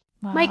joined.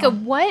 Wow. Micah,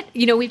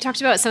 we've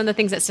talked about some of the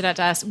things that stood out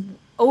to us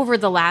over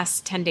the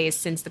last 10 days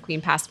since the Queen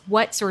passed.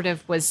 What sort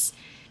of was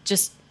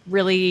just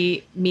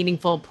really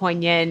meaningful,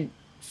 poignant,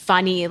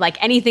 funny,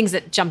 like any things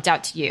that jumped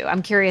out to you?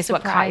 I'm curious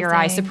what caught your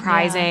eye,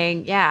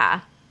 surprising.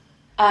 Yeah.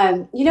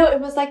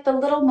 It was like the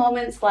little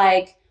moments,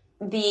 like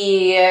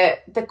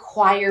the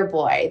choir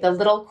boy, the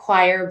little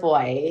choir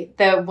boy,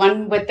 the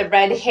one with the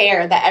red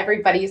hair that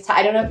everybody's,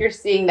 I don't know if you're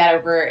seeing that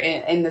over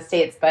in the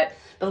States, but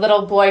the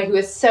little boy who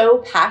is so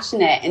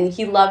passionate and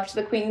he loved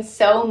the Queen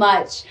so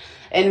much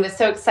and was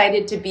so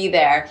excited to be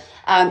there.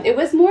 It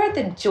was more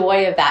the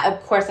joy of that.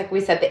 Of course, like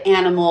we said, the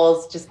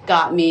animals just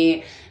got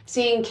me.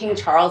 Seeing King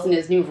Charles in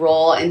his new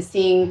role and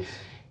seeing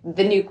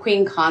the new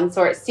Queen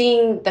consort,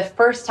 seeing the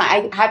first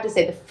time, I have to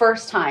say the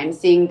first time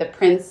seeing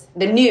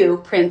the new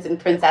Prince and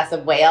Princess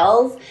of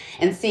Wales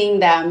and seeing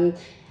them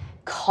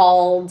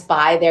called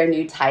by their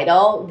new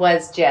title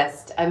was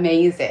just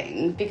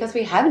amazing because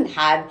we haven't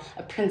had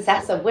a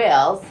Princess of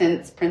Wales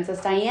since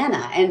Princess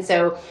Diana. And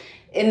so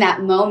in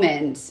that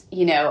moment,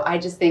 I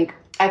just think,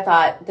 I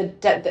thought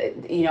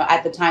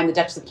at the time, the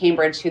Duchess of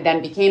Cambridge, who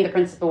then became the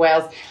Princess of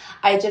Wales,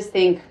 I just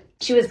think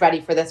she was ready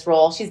for this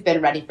role. She's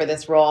been ready for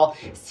this role.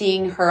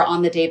 Seeing her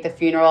on the day of the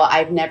funeral,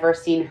 I've never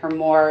seen her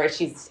more.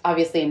 She's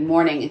obviously in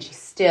mourning and she's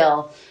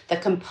still the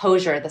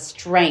composure, the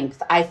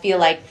strength. I feel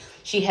like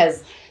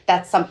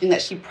that's something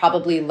that she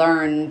probably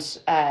learned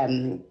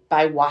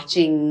by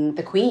watching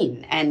the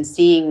Queen and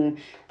seeing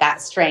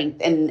that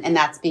strength and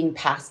that's being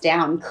passed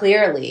down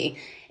clearly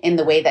in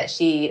the way that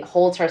she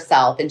holds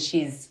herself. And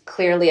she's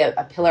clearly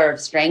a pillar of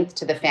strength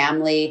to the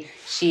family.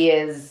 She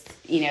is,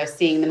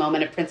 seeing the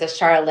moment of Princess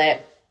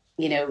Charlotte,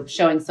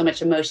 showing so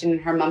much emotion,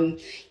 her mom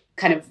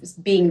kind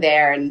of being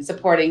there and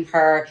supporting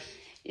her.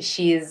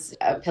 She's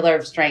a pillar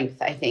of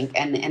strength, I think,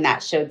 and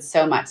that showed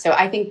so much. So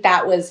I think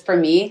that was, for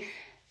me,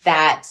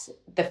 that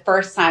the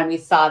first time we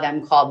saw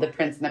them called the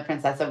Prince and the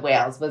Princess of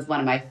Wales was one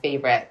of my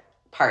favorite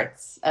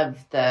parts of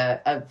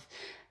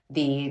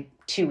the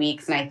 2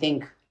 weeks. And I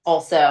think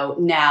also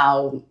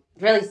now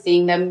really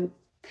seeing them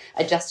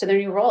adjust to their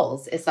new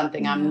roles is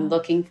something I'm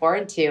looking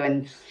forward to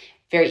and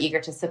very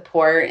eager to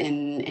support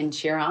and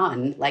cheer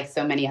on, like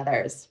so many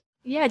others.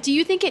 Yeah. Do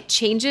you think it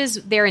changes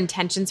their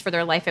intentions for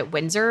their life in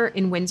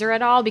Windsor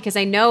at all? Because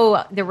I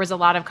know there was a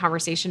lot of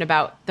conversation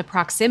about the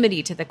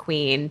proximity to the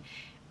Queen.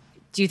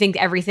 Do you think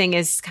everything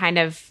is kind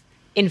of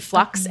in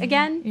flux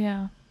again?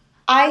 Yeah.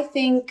 I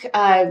think,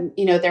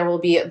 there will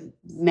be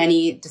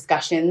many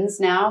discussions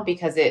now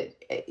because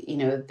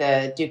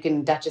the Duke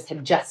and Duchess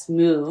had just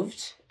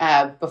moved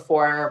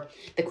before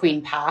the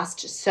Queen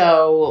passed.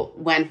 So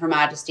when Her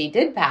Majesty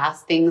did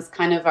pass, things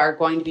kind of are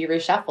going to be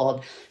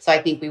reshuffled. So I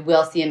think we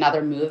will see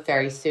another move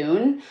very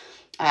soon.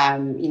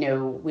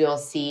 We'll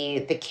see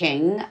the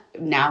King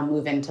now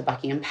move into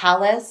Buckingham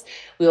Palace.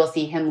 We will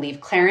see him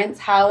leave Clarence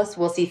House.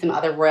 We'll see some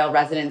other royal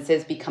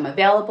residences become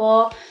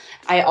available.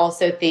 I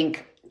also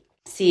think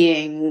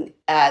seeing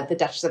the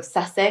Duchess of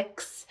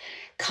Sussex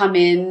come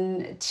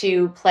in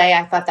to play.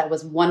 I thought that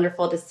was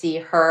wonderful to see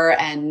her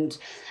and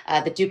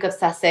the Duke of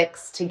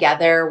Sussex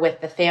together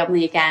with the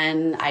family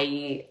again.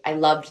 I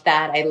loved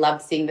that. I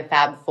loved seeing the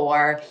Fab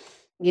Four.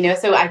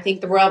 So I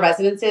think the royal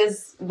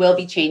residences will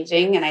be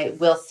changing, and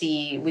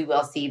we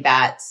will see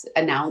that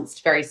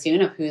announced very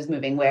soon of who's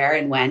moving where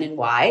and when and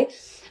why.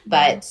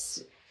 But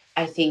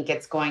I think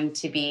it's going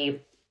to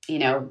be,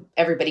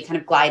 everybody kind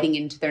of gliding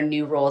into their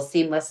new roles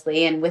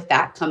seamlessly. And with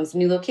that comes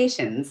new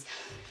locations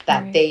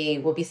that they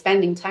will be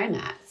spending time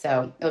at.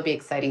 So it'll be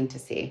exciting to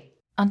see.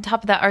 On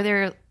top of that, are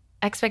there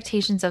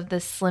expectations of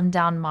this slimmed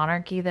down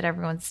monarchy that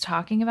everyone's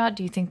talking about?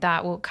 Do you think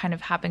that will kind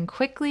of happen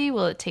quickly?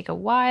 Will it take a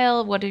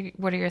while? What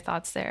are your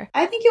thoughts there?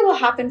 I think it will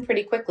happen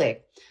pretty quickly.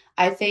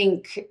 I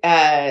think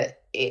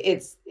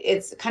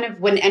it's kind of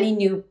when any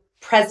new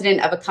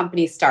president of a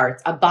company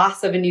starts, a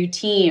boss of a new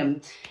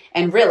team,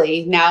 and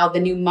really now the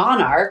new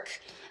monarch,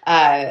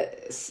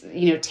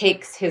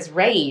 takes his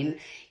reign.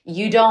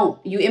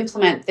 You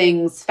implement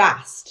things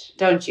fast,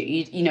 don't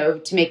you?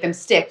 To make them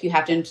stick, you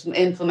have to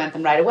implement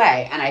them right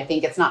away. And I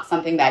think it's not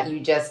something that you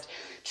just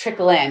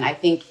trickle in. I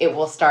think it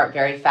will start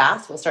very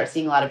fast. We'll start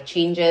seeing a lot of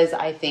changes.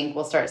 I think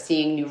we'll start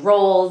seeing new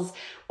roles.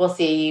 We'll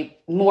see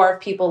more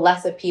of people,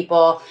 less of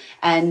people.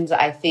 And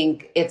I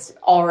think it's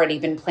already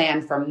been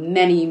planned for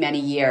many, many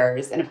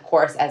years. And of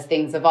course, as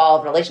things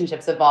evolve,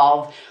 relationships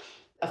evolve,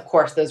 of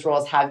course, those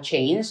roles have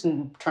changed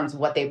in terms of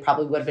what they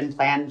probably would have been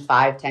planned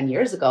 5-10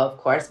 years ago, of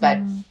course. But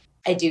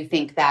I do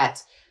think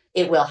that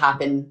it will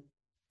happen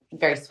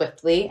very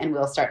swiftly and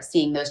we'll start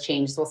seeing those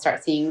changes. We'll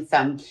start seeing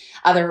some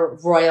other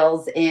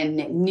royals in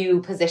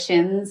new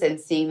positions and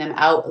seeing them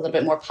out a little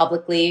bit more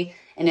publicly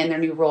and in their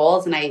new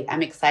roles. And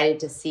I'm excited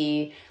to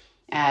see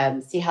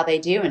how they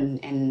do.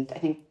 And I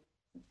think,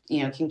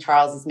 King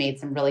Charles has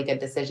made some really good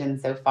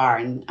decisions so far.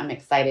 And I'm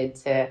excited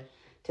to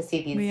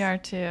see these. We are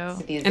too.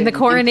 And the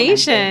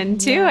coronation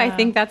too. Yeah. I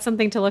think that's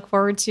something to look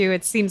forward to.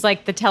 It seems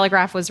like the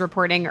Telegraph was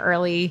reporting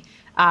early,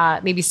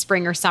 maybe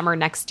spring or summer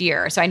next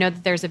year. So I know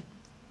that there's a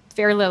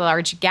fairly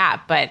large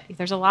gap, but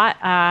there's a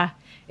lot.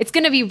 It's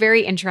going to be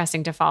very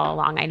interesting to follow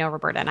along. I know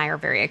Roberta and I are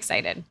very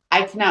excited.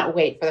 I cannot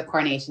wait for the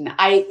coronation.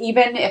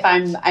 Even if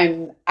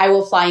I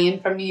will fly in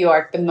from New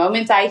York. The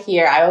moment I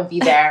hear, I will be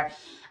there.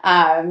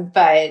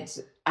 But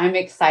I'm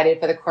excited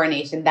for the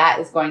coronation. That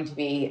is going to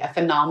be a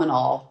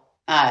phenomenal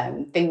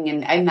thing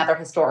and another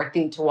historic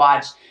thing to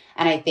watch.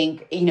 And I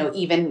think, you know,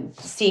 even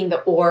seeing the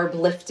orb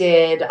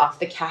lifted off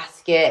the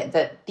casket,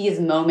 that these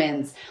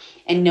moments,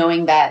 and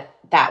knowing that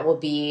that will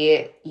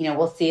be, you know,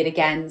 we'll see it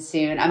again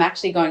soon. I'm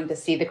actually going to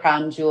see the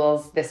crown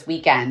jewels this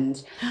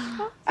weekend.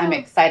 I'm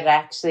excited.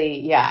 Actually,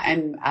 yeah,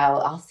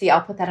 I'll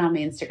put that on my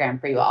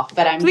Instagram for you all.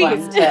 But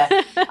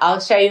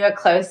I'll show you a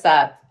close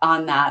up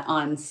on that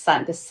on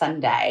this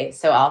Sunday.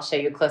 So I'll show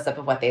you a close up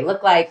of what they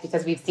look like,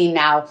 because we've seen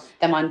now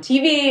them on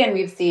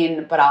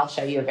TV but I'll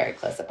show you a very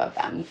close up of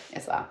them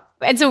as well.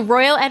 And so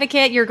royal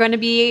etiquette, you're going to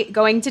be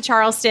going to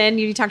Charleston.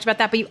 You talked about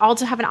that, but you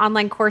also have an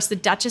online course, The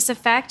Duchess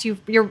Effect.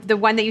 You're the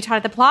one that you taught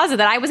at the Plaza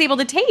that I was able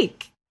to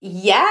take.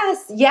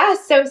 Yes.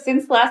 So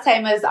since the last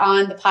time I was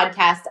on the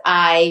podcast,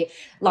 I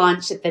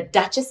launched The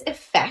Duchess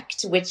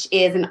Effect, which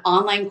is an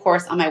online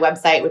course on my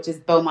website, which is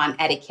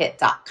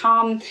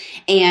beaumontetiquette.com.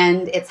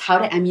 And it's how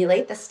to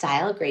emulate the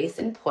style, grace,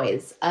 and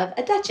poise of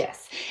a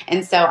duchess.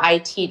 And so I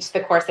teach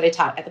the course that I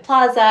taught at the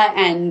Plaza.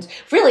 And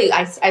really,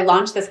 I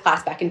launched this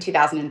class back in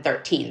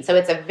 2013. So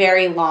it's a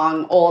very it's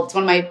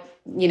one of my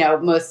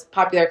most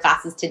popular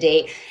classes to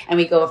date. And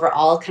we go over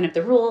all kind of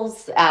the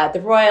rules,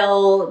 the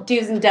royal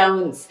do's and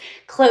don'ts,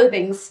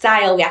 clothing,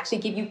 style. We actually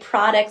give you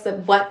products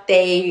of what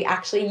they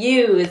actually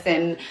use,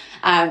 and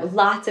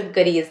lots of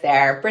goodies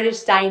there,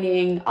 British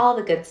dining, all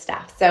the good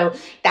stuff. So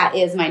that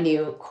is my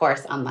new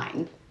course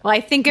online. Well, I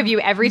think of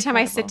you every time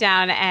I sit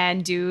down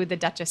and do the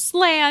Duchess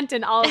slant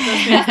and all of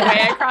those things the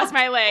way I cross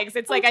my legs.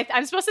 It's like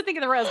I'm supposed to think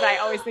of the royals, but I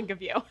always think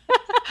of you.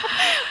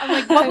 I'm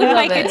like, what would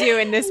Micah do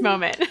in this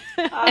moment?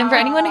 And for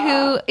anyone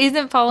who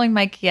isn't following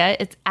Micah yet,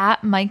 it's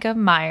at Micah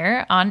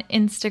Meyer on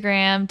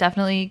Instagram.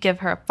 Definitely give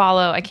her a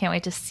follow. I can't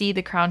wait to see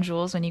the crown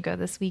jewels when you go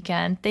this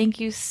weekend.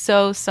 Thank you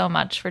so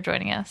much for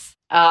joining us.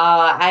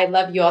 I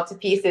love you all to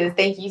pieces.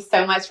 Thank you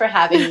so much for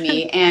having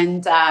me.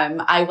 And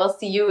I will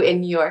see you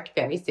in New York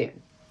very soon.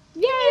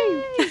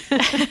 Yay!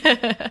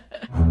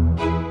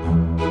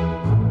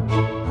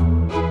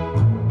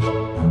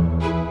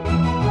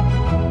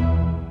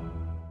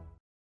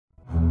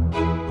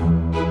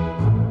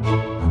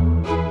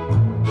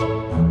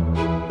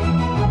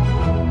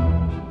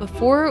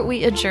 Before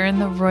we adjourn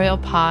the Royal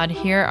Pod,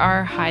 here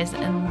are highs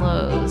and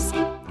lows.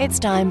 It's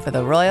time for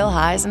the Royal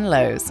Highs and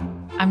Lows.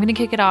 I'm going to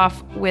kick it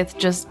off with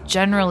just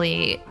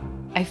generally,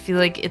 I feel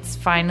like it's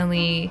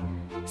finally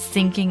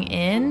sinking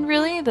in,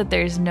 really, that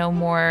there's no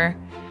more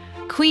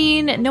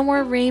Queen, no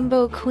more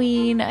Rainbow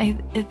Queen. I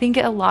think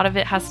a lot of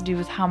it has to do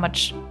with how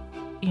much,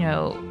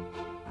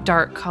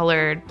 dark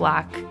colored,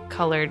 black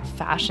colored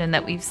fashion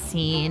that we've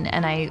seen.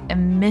 And I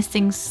am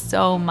missing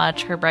so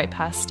much her bright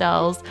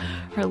pastels,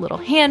 her little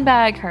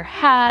handbag, her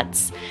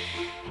hats.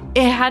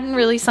 It hadn't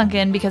really sunk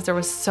in because there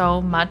was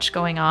so much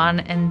going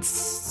on and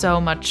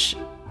so much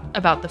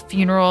about the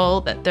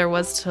funeral that there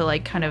was to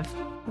kind of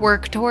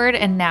work toward.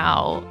 And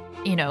now,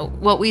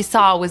 what we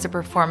saw was a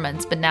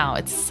performance, but now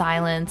it's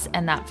silence,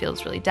 and that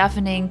feels really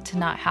deafening to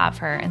not have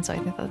her. And so I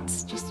think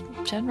that's just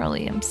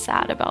generally, I'm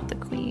sad about the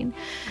Queen.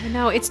 I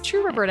know, it's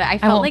true, Roberta. I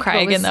won't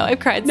cry again, though. I've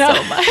cried so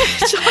much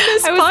on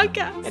this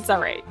podcast. It's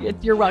all right.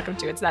 You're welcome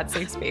to. It's that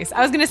safe space.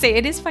 I was going to say,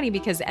 it is funny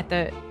because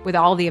with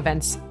all the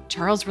events,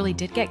 Charles really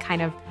did get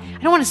kind of,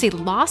 I don't want to say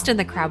lost in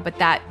the crowd, but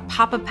that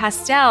pop of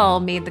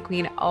pastel made the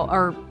Queen,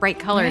 or bright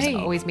colors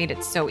always made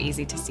it so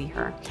easy to see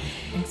her.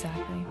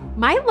 Exactly.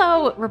 My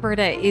low,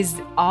 Roberta,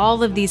 is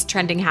all of these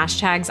trending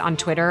hashtags on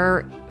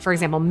Twitter. For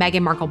example,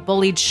 Meghan Markle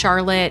bullied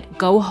Charlotte.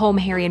 Go home,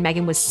 Harry and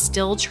Meghan was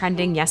still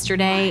trending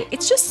yesterday.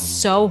 It's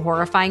just so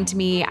horrifying to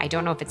me. I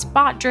don't know if it's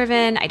bot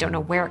driven. I don't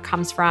know where it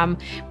comes from.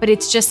 But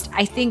it's just,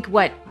 I think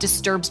what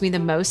disturbs me the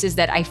most is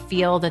that I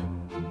feel that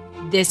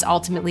this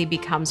ultimately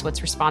becomes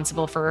what's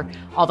responsible for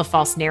all the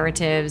false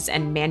narratives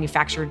and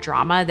manufactured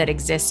drama that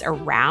exists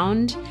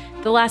around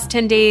the last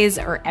 10 days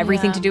or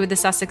everything to do with the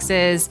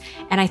Sussexes.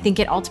 And I think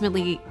it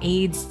ultimately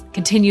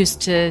continues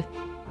to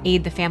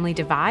aid the family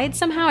divide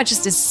somehow. It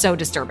just is so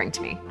disturbing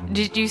to me.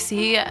 Did you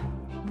see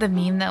the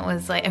meme that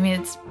was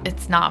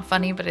it's not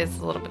funny, but it's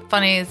a little bit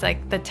funny? It's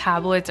like the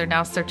tabloids are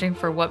now searching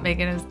for what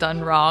Meghan has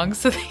done wrong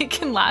so they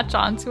can latch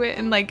onto it.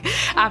 And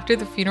after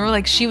the funeral,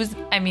 she was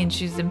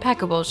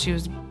impeccable. She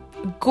was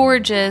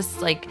gorgeous,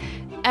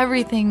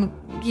 everything,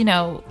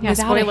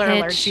 spoiler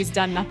alert, she's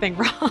done nothing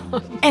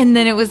wrong. And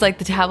then it was the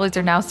tabloids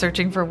are now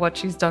searching for what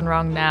she's done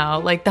wrong now,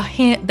 the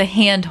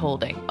hand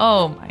holding.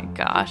 Oh my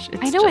gosh,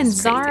 it's I know. And crazy.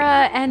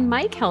 Zara and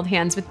Mike held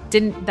hands, but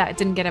didn't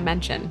get a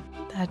mention.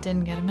 That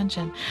didn't get a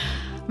mention.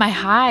 My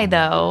high,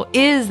 though,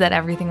 is that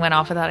everything went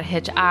off without a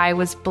hitch. I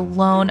was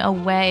blown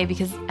away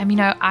because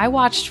I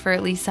watched for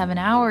at least 7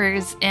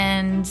 hours,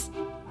 and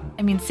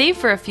save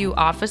for a few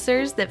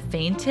officers that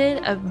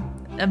fainted,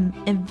 an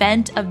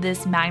event of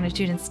this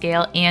magnitude and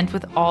scale, and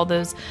with all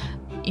those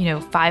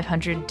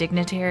 500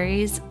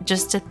 dignitaries,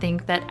 just to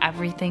think that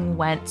everything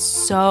went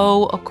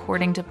so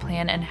according to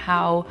plan, and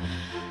how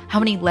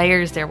many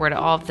layers there were to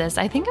all of this.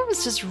 I think I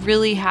was just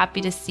really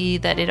happy to see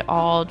that it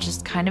all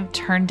just kind of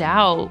turned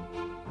out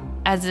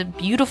as a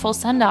beautiful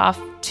send-off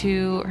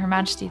to Her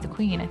Majesty the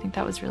Queen. I think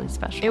that was really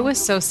special. It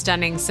was so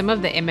stunning. Some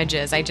of the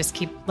images I just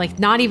keep, like,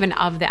 not even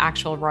of the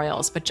actual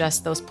royals, but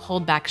just those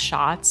pulled back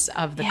shots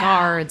of the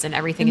guards and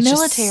everything. The it's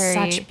military.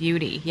 Just such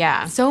beauty.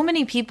 Yeah. So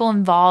many people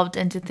involved,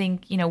 and to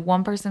think,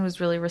 one person was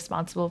really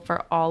responsible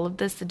for all of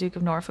this. The Duke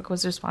of Norfolk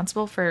was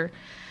responsible for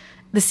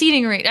the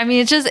seating rate. I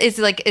mean,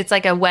 it's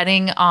like a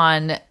wedding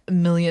on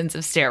millions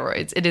of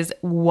steroids. It is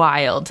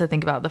wild to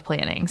think about the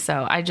planning.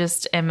 So I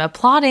just am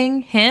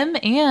applauding him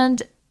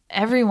and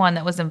everyone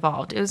that was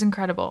involved. It was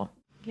incredible.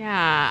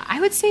 Yeah, I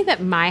would say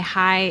that my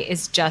high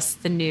is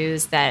just the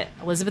news that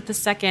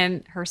Elizabeth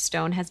II, her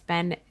stone has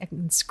been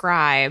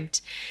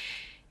inscribed.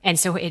 And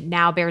so it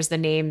now bears the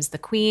names the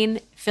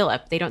Queen,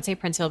 Philip. They don't say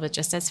Prince Philip, but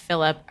just as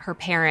Philip, her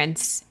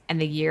parents, and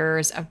the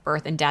years of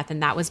birth and death.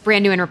 And that was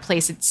brand new and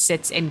replaced. It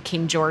sits in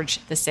King George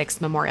VI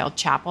Memorial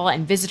Chapel,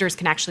 and visitors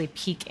can actually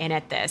peek in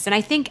at this. And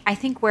I think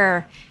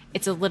where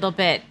it's a little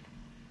bit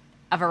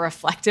of a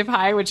reflective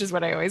high, which is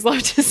what I always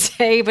love to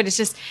say, but it's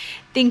just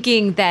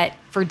thinking that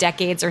for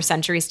decades or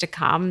centuries to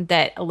come,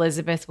 that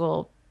Elizabeth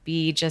will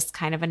be just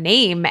kind of a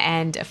name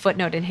and a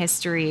footnote in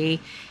history.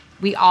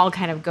 We all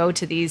kind of go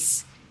to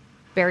these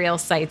burial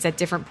sites at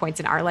different points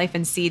in our life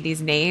and see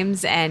these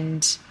names,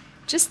 and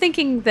just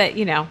thinking that,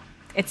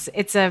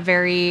 it's a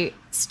very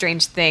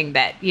strange thing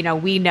that,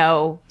 we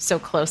know so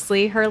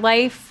closely her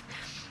life,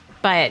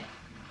 but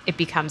it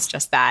becomes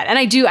just that. And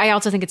I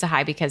also think it's a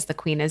high because the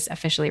Queen is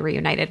officially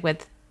reunited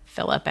with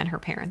Philip and her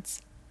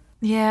parents.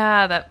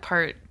 Yeah, that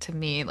part to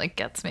me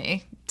gets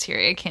me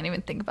teary. I can't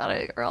even think about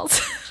it, or else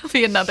it'll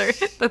be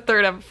the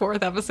third and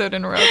fourth episode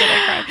in a row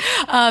that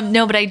I cry.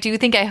 No, but I do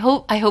think I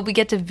hope we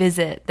get to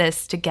visit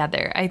this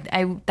together.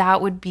 I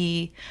that would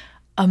be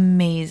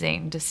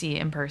amazing to see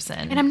in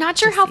person. And I'm not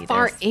sure how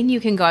far in you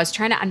can go. I was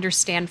trying to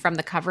understand from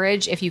the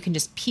coverage if you can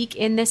just peek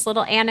in this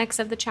little annex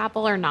of the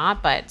chapel or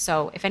not. But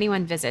so if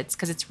anyone visits,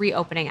 because it's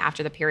reopening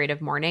after the period of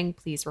mourning,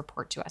 please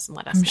report to us and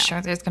let us know. I'm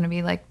sure there's going to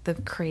be the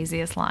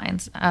craziest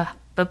lines.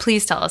 But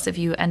please tell us if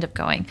you end up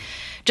going.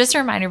 Just a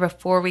reminder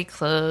before we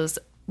close,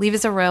 leave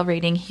us a royal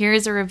rating.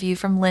 Here's a review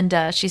from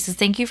Linda. She says,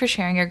 thank you for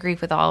sharing your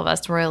grief with all of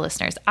us royal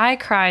listeners. I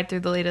cried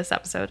through the latest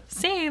episode.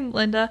 Same,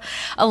 Linda.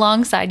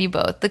 Alongside you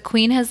both. The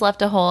Queen has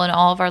left a hole in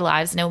all of our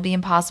lives, and it will be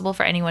impossible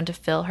for anyone to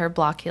fill her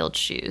block-heeled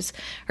shoes.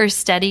 Her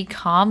steady,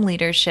 calm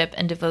leadership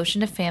and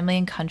devotion to family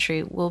and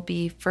country will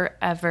be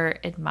forever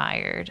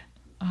admired.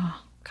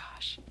 Oh,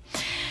 gosh.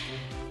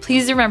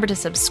 Please remember to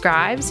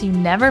subscribe so you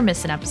never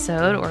miss an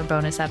episode or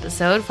bonus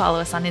episode. Follow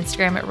us on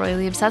Instagram at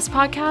Royally Obsessed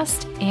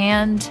Podcast,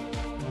 and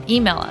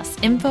email us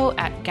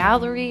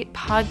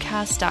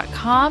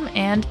info@gallerypodcast.com.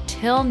 And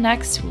till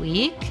next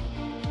week,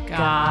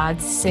 God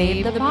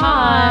save the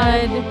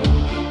pod.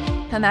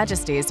 Her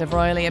Majesties of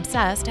Royally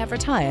Obsessed have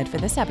retired for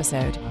this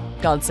episode.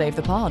 God save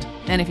the pod.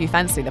 And if you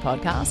fancy the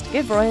podcast,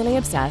 give Royally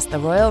Obsessed the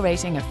royal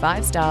rating of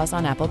 5 stars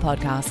on Apple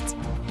Podcasts.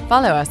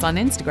 Follow us on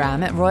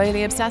Instagram at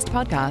Royally Obsessed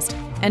Podcast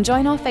and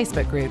join our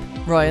Facebook group,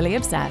 Royally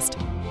Obsessed.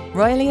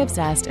 Royally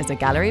Obsessed is a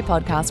Gallery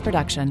Podcast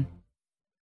production.